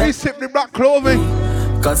Power when you sip the black clothing.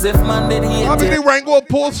 Cause if man did hate I mean the Rango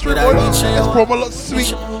upholstery. This promo looks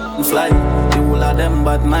sweet. Fly, the whole of them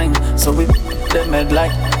bad mind. So we them head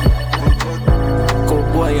like go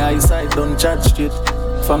boy eyesight don't charge straight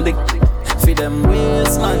from the feed them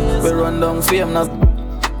waste man, we run down fame now.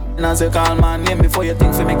 And as you call my name before you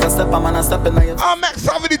think for make a step, I'm gonna step in your Max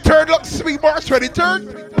Sâvee the third, look sweet March ready third.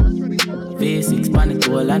 V6 panic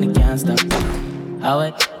wall and it can't stop. I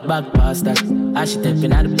went back past that. As she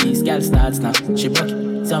stepping out the piece, girl starts now. She broke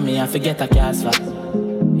it, tell me I forget her cast for.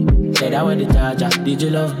 said I wear the charger. Did you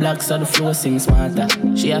love black so the flow sing smarter?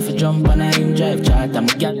 She have to jump on a him drive charter.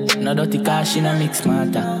 My girl, no dirty car, she no mix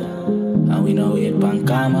smarter. And we know it pan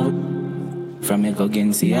karma. From me go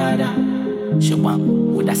against the other. She want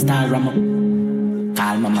with a star ram up.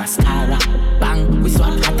 Call my mascara. Bang, we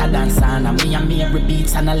swap hotter than sauna. Me and me every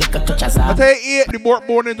beats and a little touch as I tell you, the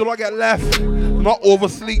morning do not get left. Not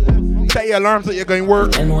oversleep. Set your alarms that you're going to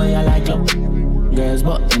work. And where you like up, girls,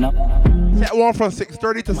 but you know. Set one from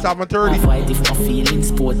 6:30 to 7:30. Fight if I'm feeling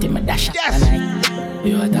sporty, my dash. Yes.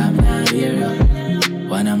 You are damn now here.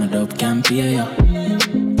 When I'm a dope camp here.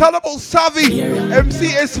 Tell about Sâvee.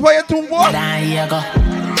 MC Inspire to what? Here go.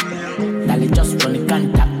 Dali just run the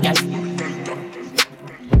contact, yes.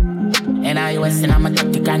 And I was in I'm a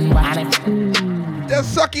tactic and one. The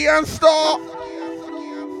sucky and stop.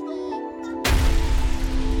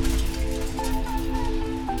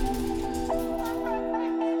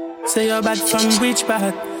 Say you're bad from which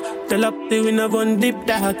part? Tell up the winner gun dip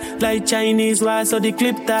tag. Like Chinese wall so the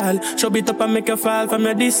clip tag. Show it up and make you fall from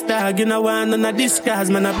your disc tag. You know one on a disguise,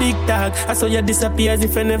 man a big tag. I saw you disappear as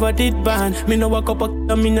if you never did ban. Me no walk up a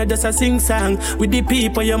me no just a sing song. With the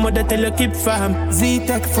people your mother tell you keep farm.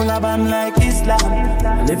 Z-Tech full of bam like Islam.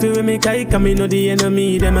 And if you with me kike, me know the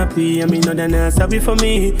enemy. Them a pray and me know they not sorry for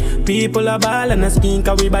me. People a ball and a skin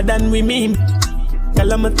cause we bad than we mean.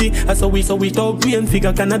 Calamity, I saw we talk we and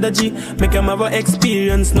figure Canada G. Make them have a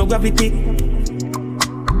experience, no gravity.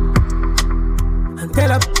 And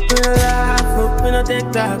tell up, we no take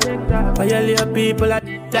that. Violate people at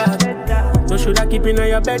that. So should I keep in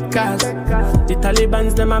your bed cause the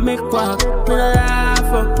Taliban's them a make walk. We no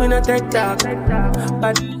laugh, we no take that.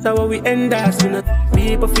 But that's how we end us. We no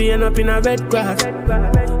people feeling up in a red grass.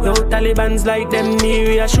 Yo, Taliban's like them near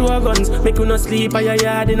reassure guns. Make you no sleep at your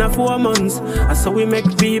yard in a 4 months. And so we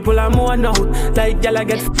make people a mourn out. Like y'all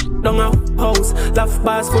get down a house. Laugh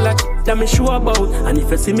bars full of that me sure about. And if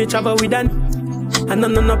you see me travel with an and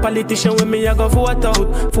no politician with me I go vote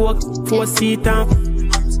out. Four seat and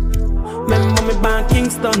remember me born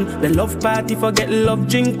Kingston. The love party forget love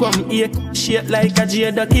drink rum. Eat shit like a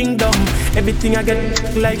Jada Kingdom. Everything I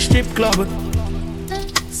get like strip club.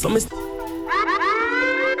 So me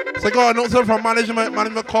So go on, notes from management.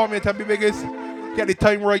 Management call me and tell me biggest. Get the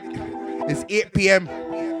time right. It's 8 p.m.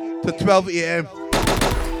 to 12 a.m.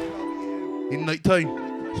 in night time.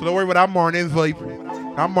 So don't worry about that morning vibe.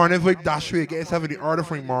 That morning vibe dash way. Get us having the order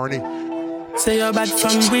for the morning. Say you're bad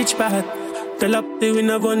from which part? Tell up the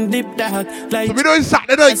winner gun dip tag. Like so we doing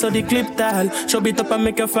Saturday night. So the clip tag. Show it up and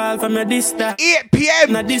make you fall from your distance. 8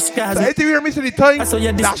 p.m. Na discuss. So if you hear me say the time, so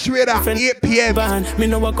dash way that 8 p.m. Me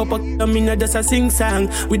no walk up me no just a sing song.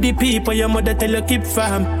 With the people your mother tell you keep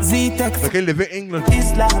farm. Z-Tech. Okay, live in England.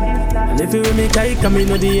 Islam. And if you with me kike, me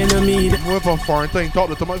know the enemy. Move on foreign thing.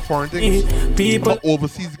 Talk to my foreign things. People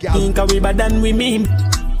overseas gal. Think we bad than we mean.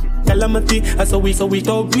 Calamity, I saw we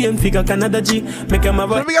talk we and figure Canada G. Make them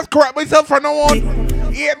have a. Let me just correct myself for now on.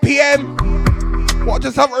 8 p.m. What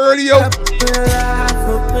just have early yo?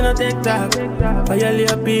 We no take that.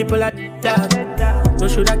 Violate people at that. So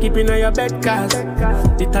should I keep in your bed cause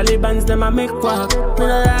the Taliban's them a make walk. We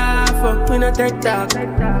no laugh, we no take that.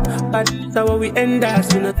 But that's how we end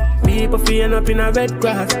us. We no people feeling up in a red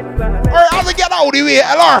grass. Alright, how to get out of the way,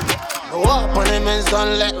 LR? Walk on them and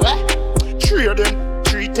sun let wet. Three of them.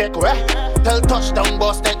 Take way. Tell touchdown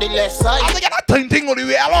boss take the left side. I get that time thing on the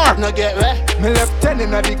way, LR. No get way. Me left 10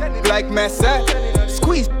 in a dick like Messi.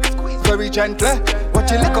 Squeeze very gently.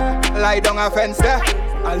 Watch you lick up, lie down a fence there.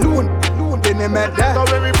 Alone, in the med there. So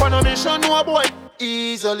every fun of mission, no boy.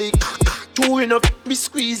 Easily. Two enough, be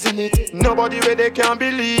squeezing it. Nobody where they can't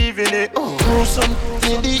believe in it. Gruesome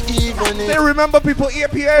in the evening. They remember people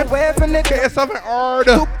 8 p.m. Get yourself an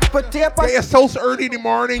order. Get yourself early in the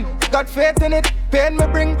morning. Got faith in it. Pain me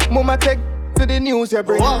bring. Mama take to the news you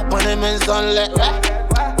bring. Walk on them and sun let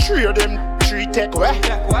way. Three of them, three take way.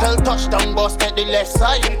 Tell touchdown boss take the left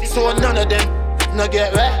side. So none of them no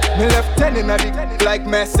get way. Me left 10 in a dick like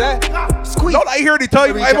Messi. Squeeze. Don't I hear the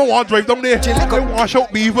time? I even want to drive down there. I wash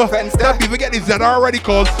out Beaver. That Beaver get his ZR already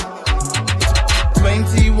cause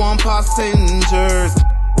 21 passengers.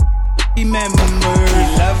 Members,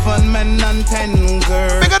 11 men and 10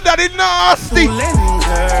 girls. Bigger daddy nasty.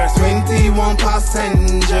 21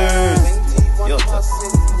 passengers.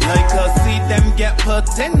 Like I see them get put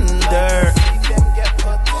in there.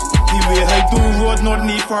 The way I do road, no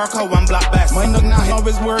need for a cow and black bass. My nug now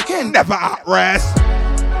always working. Never at rest.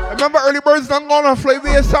 Remember early birds done gone on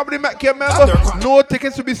Flavia. Somebody make you remember. No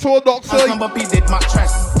tickets to be sold outside. Number P did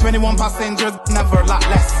mattress. 21 passengers, never lot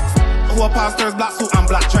less. who a pastor's black suit and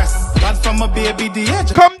black dress. Bad from a baby the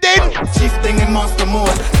age. Come then. Chief thing in monster mode.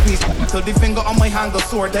 Squeeze till the finger on my hand go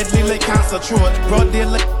sore. Deadly like cancer throat. Broad day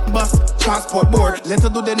like bus transport board. Little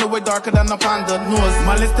do they know we're darker than a panda nose.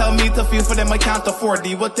 Malice tell me to feel for them I can't afford.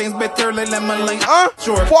 The what things better like lemon like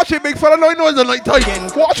sure. Watch it, big fella. No noise and like tight.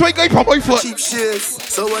 Watch my guy from my foot. Cheap shits.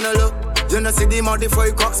 So when I look, you know see the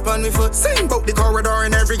modified cops span me foot. Sing about the corridor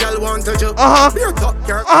and every girl want to jump. Beer top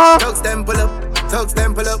girl. Thugs them pull up. Thugs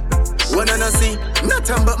them pull up. One on a scene.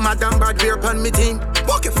 Nothing but madam bad beer pan me team.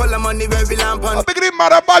 Pocket full of money where we lamp on. I'm beginning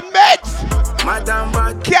madam bad mates. Madam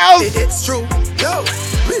bad. Kills. It's true. Yo.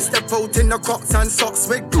 We step out in the cocks and socks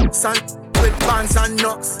with boots and with pants and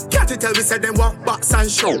nuts. Can't you tell we said them want box and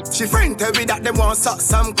show. She friend tell me that them want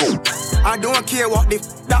socks and cool. I don't care what the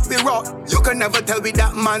that we rock. You can never tell me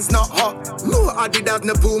that man's not hot. No Adidas,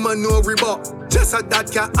 no Puma, no Reebok. Just a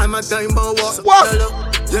that cat, I'm a diamond walk.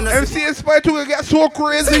 What? MC Inspired to get so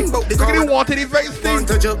crazy. Look at the wanted events thing.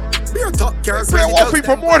 Play one free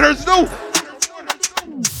promoters, no.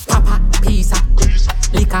 Papa, pizza,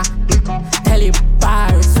 liquor, telly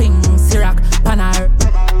bar, swing, syrup, panar,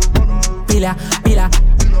 pila,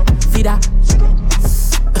 fida.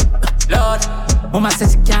 Lord, mama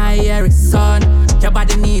says she can't hear it, son. Your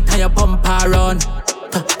body neat and your bumper run.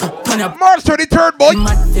 March 23rd, boy.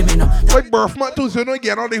 My birth month too, so you don't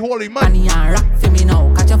get on the holy man. Money and rock for me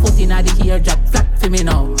now. Catch your foot in the ear, drop flat for me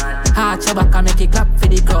now. Heart your back and make it clap for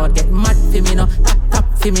the crowd. Get mad for me now.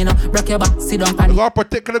 Tap for me now. Break your back, sit down. There's a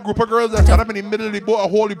particular group of girls that stand up in the middle of the boat, a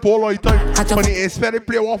holy pole all the time. When they expect to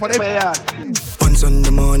play one for them. Once on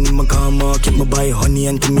the morning, my car keep my buy honey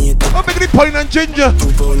and tomato. I'm making the pine and ginger.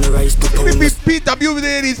 2 pound of rice, 2 pound of PW with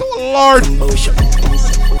ladies, oh Lord.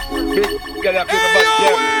 Girl, I feel the bad.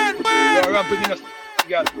 You're ramping in a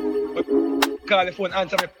girl. Call the phone,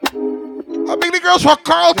 answer me. I big the girls for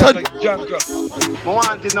Carlton. I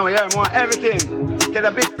want it now, yeah, I want everything. Get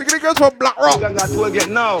a big the girls for Black Rock. You got to get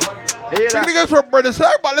now. Big the girls for Brother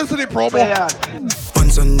Sir, but listen to the promo.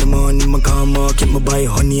 Once on the morning, my car keep my buy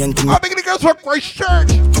honey and tomato. I big the girls for Christchurch.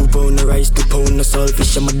 2 pound of rice, 2 pound of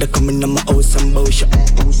saltfish. I'm mother coming on my house and bow.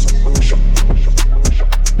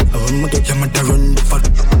 I'ma get your mother run the fuck.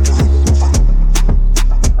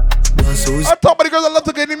 I top of the girls I love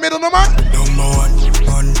to get in the middle, no man. Number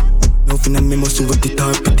one. Nothing I must over the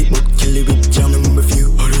top, pretty but kill it with jam. Number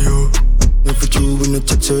few, how do you? Never you when you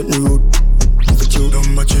touch certain road. Never you,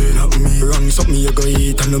 don't match it up me. Wrong something you go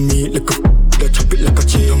eat and no meat like a that chop it like a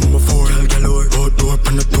chain. Number 4, galore, outdoor,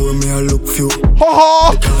 pan the tour, me I look few. Ha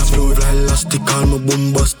ha! The girls flow like elastic, call me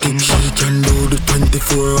bombastic. She can do the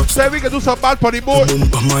 24 ups. Say we can do some bad for the boat.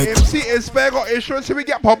 MC Inspire got insurance, so we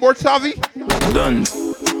get on board Sâvee. Done.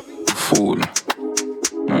 Fool.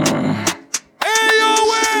 Hey, yo,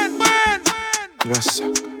 win! Yes,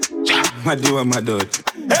 my dude, my dude.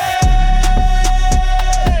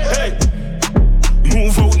 Hey!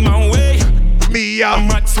 Move out my way. Me, I'm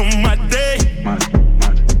mad from my day. Mad.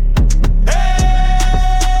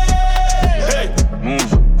 Hey!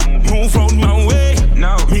 Move out my way.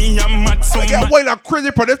 Now, me, I'm mad from my day. I get wild and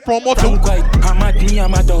crazy for this promo too. I'm at me,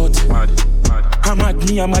 I'm a dot. I'm at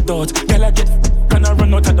me, I'm a dot. Girl, I get and I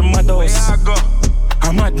run out of the mad house.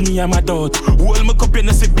 I'm at me, I'm a dot. Hold my cup in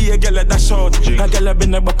the CB, a girl at that short. A girl I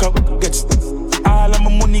been a back up, gets all of my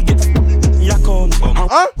money get your account.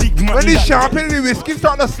 When the champagne and the whiskey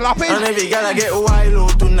start to slapping. And every girl I get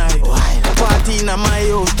wild out tonight. Party in my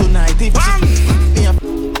house tonight.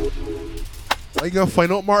 I'm gonna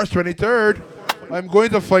find out March 23rd. I'm going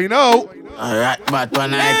to find out. Alright, but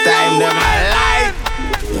one night time, them I like.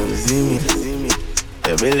 You see me.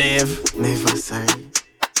 You believe, never sorry.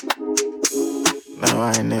 No,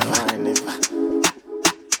 I never.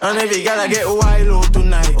 And every girl I get wild out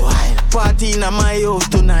tonight. Party in my house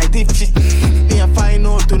tonight. If she me I find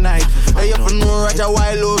out tonight. I have to know Roger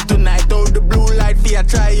wild out tonight. Out the blue light, I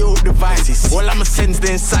try out the vices. All I'm a sense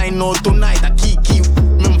then sign out tonight. I keep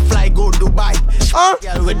me fly go Dubai.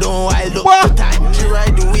 Girl we don't wild up the time. She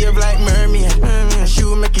ride the wave like mermaid. She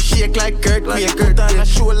will make it shake like Kurt. Me a Kurt on a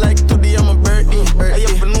show like today I'm a birthday. I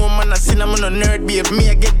have to know man I seen I'm on a nerd babe. Me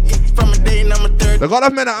I get from a day and I'm a third. The God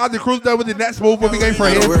of men are the cruise down with the next move when we going for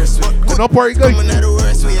him. I know party guy.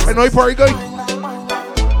 I know party guy.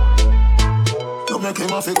 You make him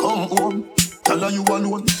have to come home. Tell her you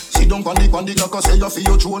alone. Sit down on the like I say you feel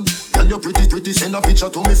your throne. Tell you pretty, send a picture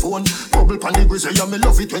to me phone. Bubble pan the grizzly, yeah, me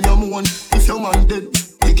love it when you moan. If your man dead,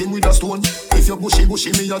 pick him with a stone. If you're bushy,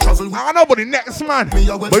 me a travel with. I know about the next man. But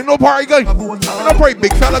you know party guy. I know party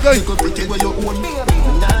big fella guy.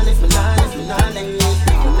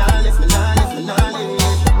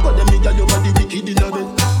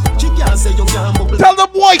 Tell them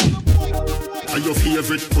why. your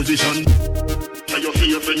favorite position. Your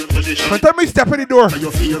favorite position. By the time we step in the door,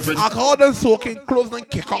 your favorite. alcohol done soaking, close and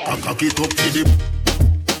kick off. Cock it up to the.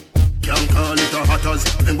 Can't call it a hatters.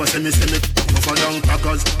 Remember say me tougher than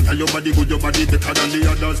crackers. Tell your body good, your body better than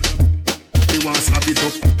the others. Me want slap it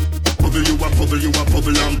up. Bubble you up, bubble you up,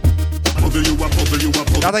 bubble Bubble you up, bubble you up,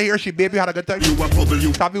 bubble. Now that I hear she baby had a good time. You up, bubble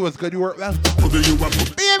you. Sâvee was good, you worked well. Bubble you up,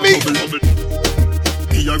 baby. Bubble.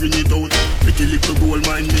 Me a ring it out. Pretty little gold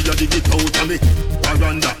mine, me a dig it out of me.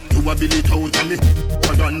 Paranda, you a bill it out of me.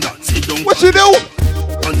 Paranda, sit down. What you do?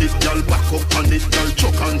 On it, y'all back up on it, y'all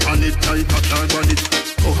choke on it, like a car on it.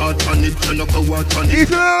 Go hard on it, you know go hard on it.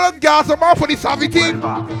 He's a little gas about for the Sâvee team.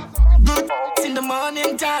 Good in the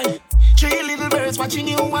morning time. 3 little birds watching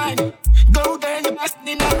you wine. Go there, you best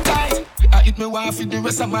in up tight. I eat me wife for the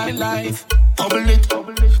rest of my life. Bubble it,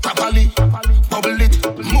 properly. Bubble it,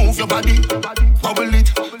 move your body. Bubble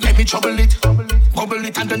it, let me trouble it. Bubble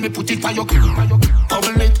it and then me put it by your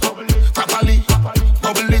bubble it, properly.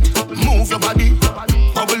 Bubble it, move your body.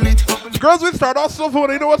 Bubble it. Girls will start off slow when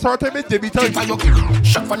they know what's hard time is Debbie time.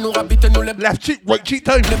 Left cheek, right cheek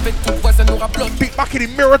time. Big back in the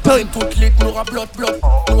mirror time.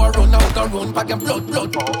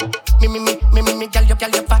 Me, girl,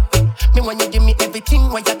 you fat. Me when you give me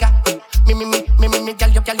everything what you got. Me,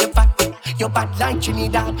 girl, you fat. Your bad like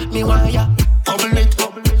Trinidad, me want ya. Bubble it,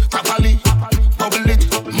 properly. Bubble it,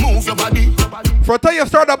 move your body. For a time you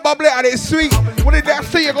start to bubble it and it's sweet. What did that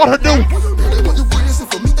say you gotta do?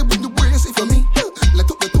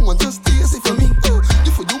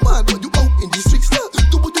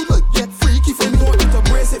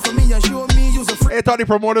 I thought the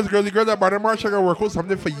promoters, girls that brought them March, I gotta work with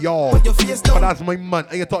something for y'all. But that's my month.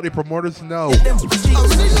 I thought the promoters know.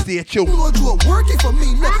 Stay tuned. Working for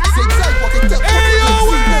me,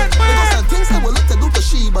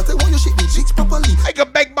 I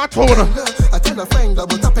can beg my phone. I tell a friend,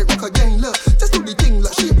 but I pick rock again. Look, just do the thing,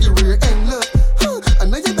 like shape the rear end. Look,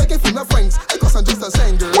 and now you're begging for my friends. I got some just a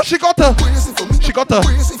saying, girl. What she got her? She got her.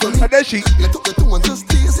 And then she. Let up the two and just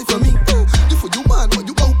taste it for me. You for you man, when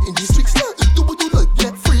you out in the streets, do what you like,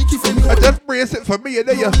 get freaky for me. I just brace it for me, and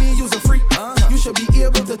then you. Use a freak. You should be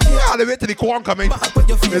able to tell. Yeah, the way to the corn coming.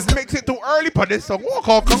 Let's mix it too early for this song. Walk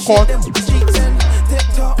on, come on.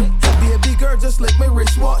 TikTok, baby girl, just like my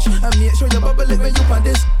wristwatch. And make sure you bubble it when you pan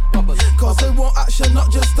this. Cause I want action,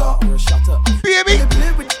 not just stop. Shut up. Baby!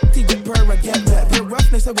 Play with the get purr and get that. Your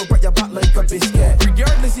roughness, I will break your back like a biscuit.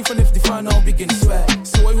 Regardless, even if the final begin sweat.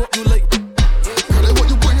 So I hope you like. Girl, I want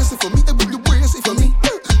you brace it for me. I want you brace it for me.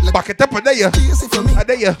 Back it up, and there you. And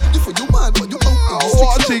there you. You for you man, but you out.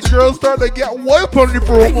 Watch the girls start to get wild on the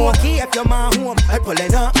promo.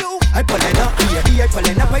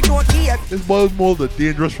 This boy's more the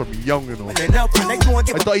dangerous from young, you know. I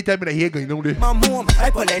thought he told me that he ain't gonna know this.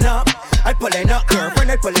 I pulling up,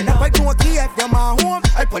 girlfriend, I pulling up. I don't care if you're my home.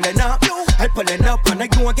 I pulling up, and I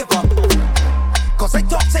don't give up. Cause I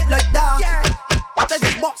talk it like that. I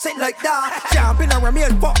just box it like that. Jumping around me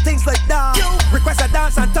and pop things like that. Request a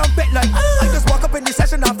dance and dump it like I just walk up in the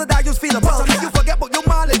session after that, you feel a buzz. You forget about your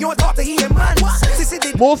man and you don't talk to him, man.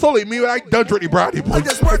 Most only me, I done dirty Brady, boy.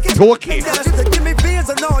 Just working. Talking. Give me beans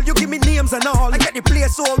and all, you give me names and all. I get the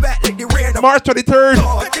place so wet like the rain. March 23rd,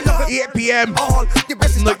 8 p.m.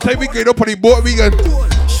 Like time we get up on the boat, we can.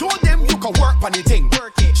 Show them you can work on the thing.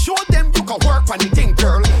 Show them you can work on the thing,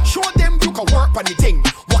 girl. Show them you can work on the thing.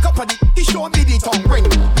 Walk up on it, he show me the tongue ring.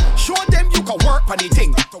 Show them you can work on the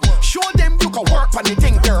thing. Show them you can work on the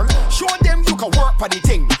thing, girl. Show them you can work on the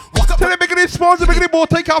thing. Walk up. Tell them make it sponsor, make it bow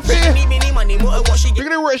tie cafe. Make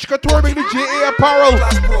it rich couture, make it JA apparel.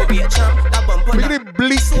 Make it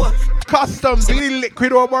bleak custom, make it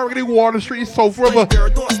liquid over, make it Water Street South River.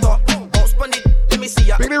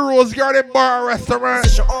 Make it Rose Garden Bar Restaurant.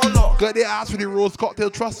 Got the ass for the Rose Cocktail,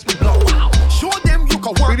 trust me. Show them you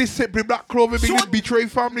can work. Make it Simply Black Clover, make it Betray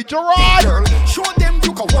Family, Gerard. Show them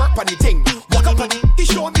you can work on the thing. Walk up on it, he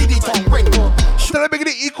show me the tongue ring. Tell them make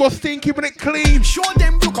it Eco Stain, keeping it clean. Show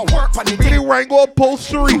them you can work on the thing. Make it Rango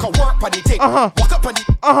Upholstery. You can work on the thing. Walk up on it,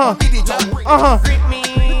 me the tongue ring.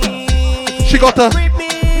 She got her.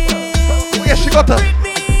 Yeah, she got her.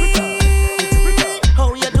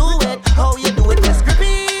 How you do it? How you do it? Miss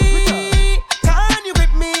Grippy. Can you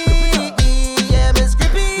grip me? Yeah, Miss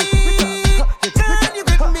Grippy. Can you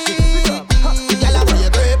grip me? Girl, I want you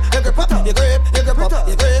grip up, you grip up,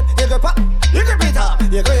 you grip up, you grip it up,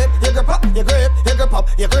 you grip up, you grip up,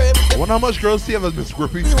 you grip. I wonder how much girls see of Miss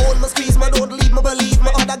Grippy. Me hold, me squeeze, me don't leave, me believe, me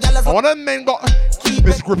other girls. I wonder men got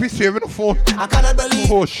Miss Grippy saving the phone. I cannot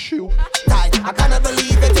believe. Oh shoot. I cannot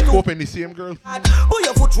believe it. Hoping the same girl. Put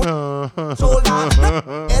your foot shoulder.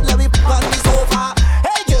 Head let me put on the sofa.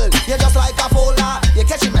 Hey girl, You're just like a folder. You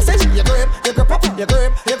catch your message, you grip up, you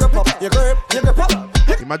grip up, you grip up.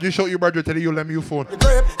 Imagine you show your brother telling you, let me your phone. You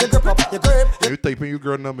grip up, you grip. You type in your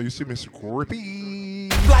girl number, you see me grippy.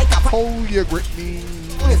 Like a oh, you grip me.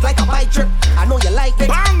 It's like a bike trip. I know you like it.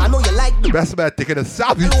 I know you like the best man taking a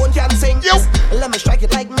Sâvee. Alone can sing. Yo. Let me strike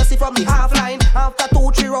it like Messi from the half line. After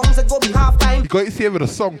 2-3 rounds, it go be half time. You got to save it a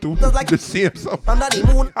song too. Like the same song. Under the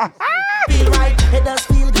moon. Feel right. It does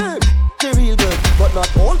feel good. Feel real good. But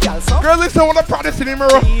not all girls. Girls, they still want to practice in the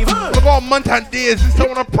mirror. Look all month and days. They still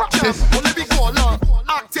want to practice. Let me go now.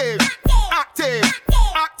 Active.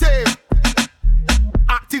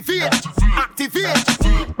 Activate.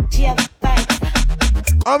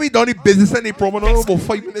 I'll be done the business and the promo. No, about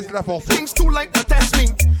 5 minutes left off. Things too late to test me.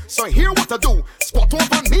 So here what to do. Squat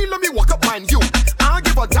over me, let me walk up on you. I'll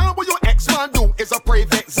give a damn what your ex-man do. It's a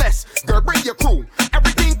private zest. Girl, bring your crew.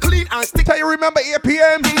 Everything clean and stick. Tell you remember 8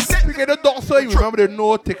 p.m. We get a dot side. Remember there's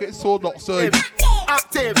no ticket sold dot side.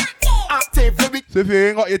 Active. So if you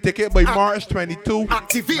ain't got your ticket by March 22,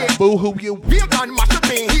 activate. Boo hoo you. We done mash up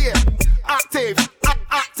in here. Active.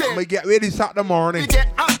 We get ready Saturday morning. We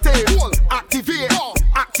get active. Activate.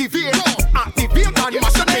 Activate and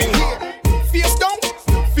mash up in here. Face down.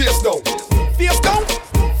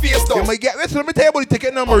 You might get this. Let me tell you about the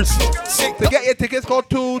ticket numbers. To get your tickets, call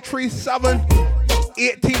 237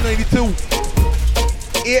 1892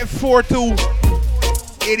 842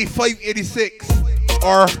 8586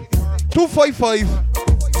 or 255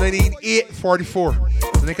 19844.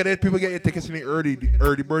 So they can people get your tickets in the early. The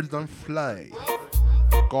early birds don't fly.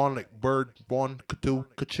 Gone like bird, one, ka-two,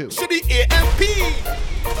 ka-choo. City AMP.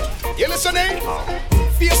 You listening?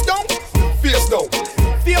 Face down.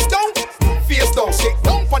 Sit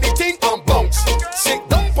down for the thing and bounce. Sit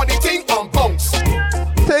down for the thing and bounce.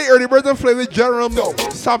 Say early birds don't fly with General.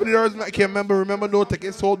 $70 I can't remember no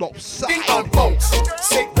tickets sold up. Thing and bounce.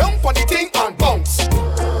 Sit down for the thing and bounce.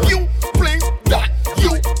 You play that.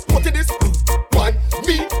 You put in this one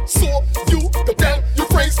me so you can tell your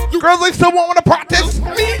friends. Girls like still want to practice.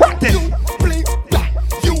 Practice. You play that.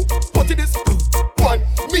 You put in this one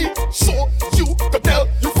me so you can tell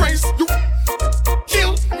your friends. You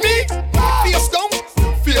kill me. Face down.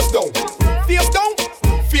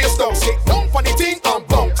 Sit down for the thing and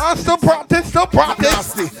bounce. I still practice.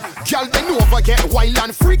 Girl, they over get wild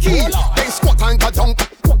and freaky. They squat and go down.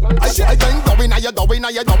 I then going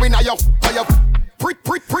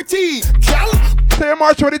pretty. Girl. Say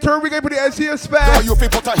March 23rd, we going to put the NCS spec.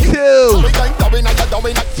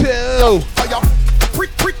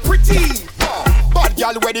 Pretty. Bad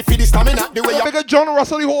girl ready for the stamina. The way you John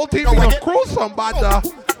Russell, the whole team, we crow some bad.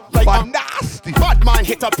 Like but nasty. Bad man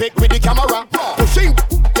hit a pick with the camera. Pushing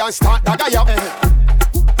and start the guy up.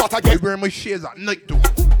 But I get wearing my shades at night too.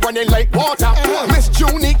 Running like water. Miss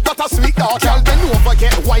Junie got a sweet daughter. Girl, then over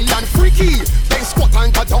get wild and freaky. Then squat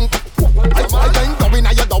and go down. I then doing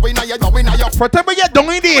a you. For time we get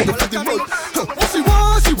doing it. What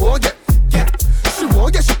she want get. She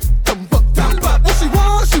want get. She come down. What she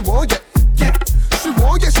want get. She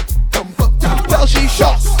want get. She come down. Tell she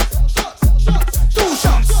shots. 2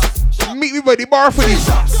 shots. Meet me by the bar for this.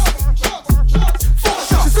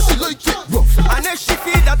 She like it rough. And if she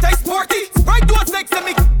feel that I sporty, right towards next to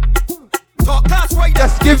me. Talk class right.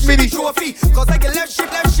 Just give me the trophy. Cause I get left ship,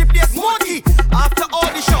 there's monkey. After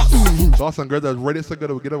all the shots. So awesome, girl, that's ready so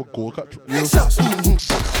good. We get a goal cut. Take shots.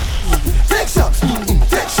 Take shots.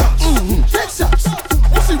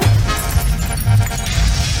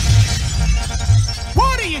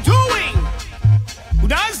 What are you doing? Who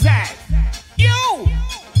does that? You!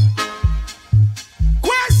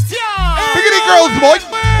 Question! Look at the girls, boy!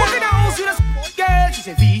 What kind of house you the girl? She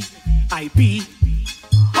said VIP.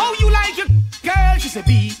 How you like your girl? She said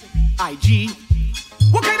BIG.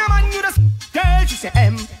 What kind of man you the girl? She said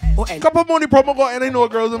MON. Couple money promo go and I know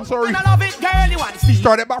girls, I'm sorry. I love it, girl, you want to see.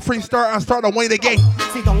 Start it back free start and start the wine again.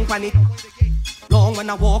 Sit down on it. Long when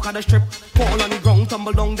I walk on the strip, fall on the ground,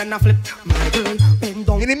 tumble down, then I flip. My girl, bend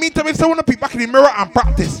down. In the meantime, if someone want to peek back in the mirror and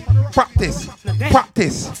practice. Beat back.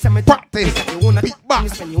 Practice. Oh,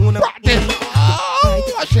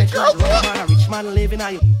 I should girls. A rich man living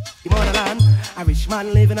on you, the motherland. A rich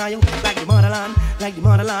man living on you, like the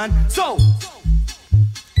motherland. So.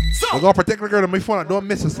 I got a particular girl on my phone. I don't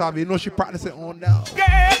miss her, Sâvee. You know she practicing on now.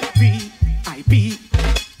 VIP.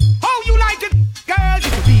 How you like it, girl?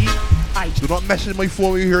 Just be. Do not message my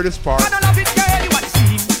phone when you hear this part. I love it, girl. You want to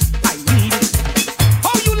see? I need it.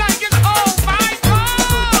 How you like it? Oh my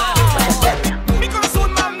God! Mi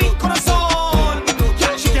corazón, mami, corazón.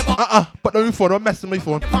 Put down your phone. Don't mess with my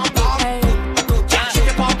phone.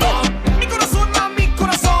 Mi corazón, mami,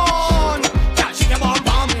 corazón.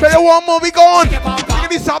 Tell you one more, we gone.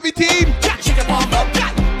 the Sâvee team.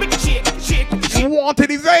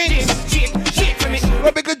 Wanted events.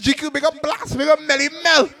 Big up GQ, big up Blast, big up Melly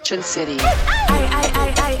Mel. City. I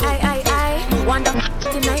wonder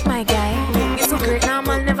tonight, my guy. It's so great now,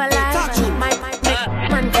 man, never lie. My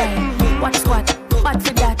man guy. Watch squad, bad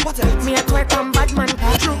for that. Me at work on bad man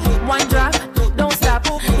guy. One drop, don't stop.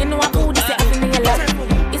 You know what who this is in your life.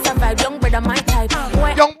 It's a vibe, young brother, my type.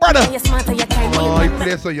 Young brother. You're smarter, you're kind. Oh, I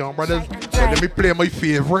play so young brothers. So let me play my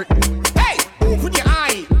favorite. Hey, open your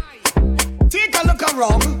eye. Take a look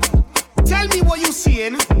around. Tell me what you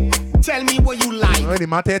seeing. Tell me what you like. The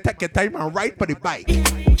matter, take your time and ride for the bike.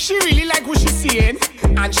 She really like what she's seeing,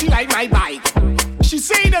 and she like my bike. She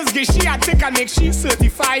say does get she had take and make she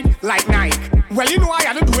certified like Nike. Well, you know I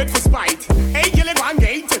had to do it for spite. Hey, girl, go and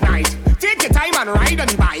get it tonight. Take your time and ride on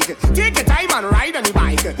the bike. Take your time and ride on the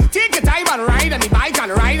bike. Take your time and ride on the bike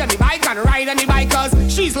and ride on the bike and ride on the bike. Cause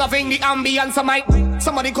she's loving the ambience of my.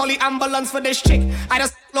 Somebody call the ambulance for this chick. I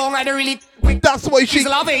just long, I don't really quick. That's why she's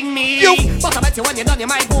loving me. You. But I bet you when you're done, you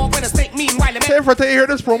might go up with a stick. Meanwhile, say if I tell you hear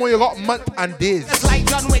this promo, you got month and days. It's like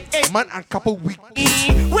John Wick. Month and couple weeks.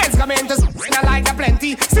 Where's coming to I like a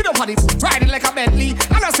plenty. Sit up on it, ride it like a Bentley.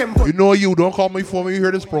 And a simple. You know you don't call me for me. You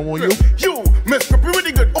hear this promo, you. You, Mr.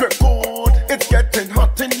 Pretty Good Record. It's getting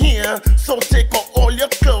hot in here, so take off all your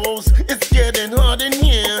clothes. It's getting hot in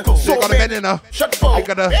here. So gotta bend in a shut for. I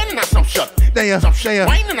gotta bend in some shut. There, some shut.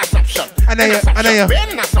 Wine in a some shut. And there, and there.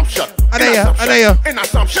 Bend in a some shut. And there, and there. In a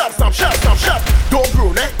some shut, some shut, some shut. Don't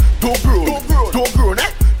groan, eh? Don't groan. Don't groan,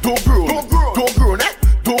 eh? Don't groan. Don't groan, eh?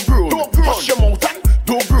 Don't groan. Hush your mouth and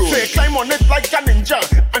don't groan. So you climb on it like a ninja,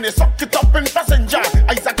 and you suck it up in passenger.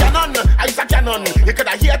 I's a cannon, I's a cannon. You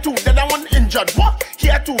coulda hear two, dead and one injured. What?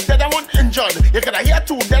 Hear two, dead and one injured. You coulda hear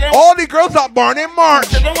two, dead and one. All the girls are born in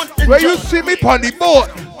March. Where you see me on the boat.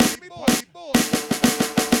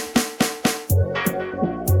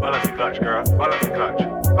 Balance the clutch, girl. Balance the clutch.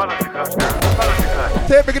 Balance the clutch, girl. Balance the clutch.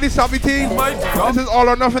 Say big of the Sâvee team. This is all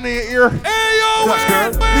or nothing in your ear. Hey yo, clutch,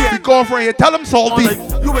 girl. You going for you. Tell them salty.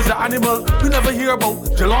 You is an animal. You never hear about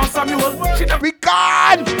Jalon Samuel. She never be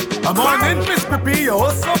gone. I'm on in Miss Pippi.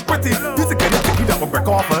 You're so pretty. You the kind of ticky that will break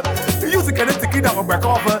off her. You the kind of ticky that will break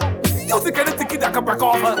off her. You the kind of ticky that can break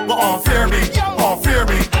off her. But fear me. Fear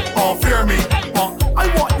me. Fear me. I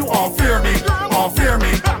want you fear me. Fear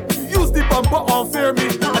me. Use the bumper fear me.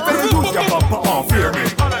 I tell you use your bumper fear me.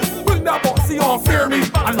 Bring that boxy fear me.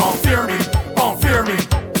 And fear me. Fear me.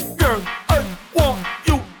 Girl, I want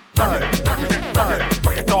you.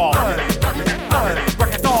 Break it off.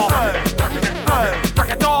 Break it off. Break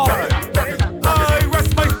it off. I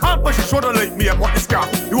rest my hand on your shoulder like me and what this car.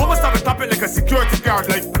 You almost have to tap it like a security guard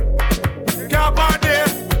like. Can't buy there.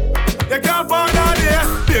 You can't buy that there.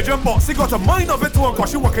 Pigeon box, she got a mind of it too. Cause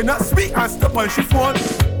she working that sweet and step on she phone.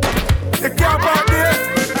 You can't buy there.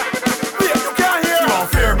 Yeah, you can't hear. She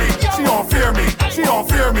fear me. She fear me. She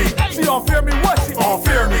fear me. She fear me. What? She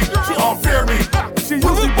fear me. She fear me. She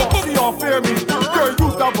use the box. She fear me. Girl,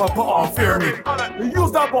 use that bumper. Fear me.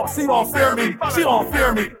 Use that box. She fear me. She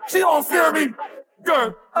fear me. She fear me. Girl,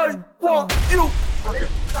 I want you. Break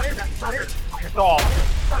it off.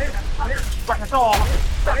 Break it off.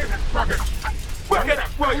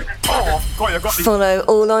 Follow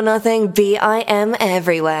All or Nothing BIM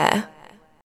everywhere.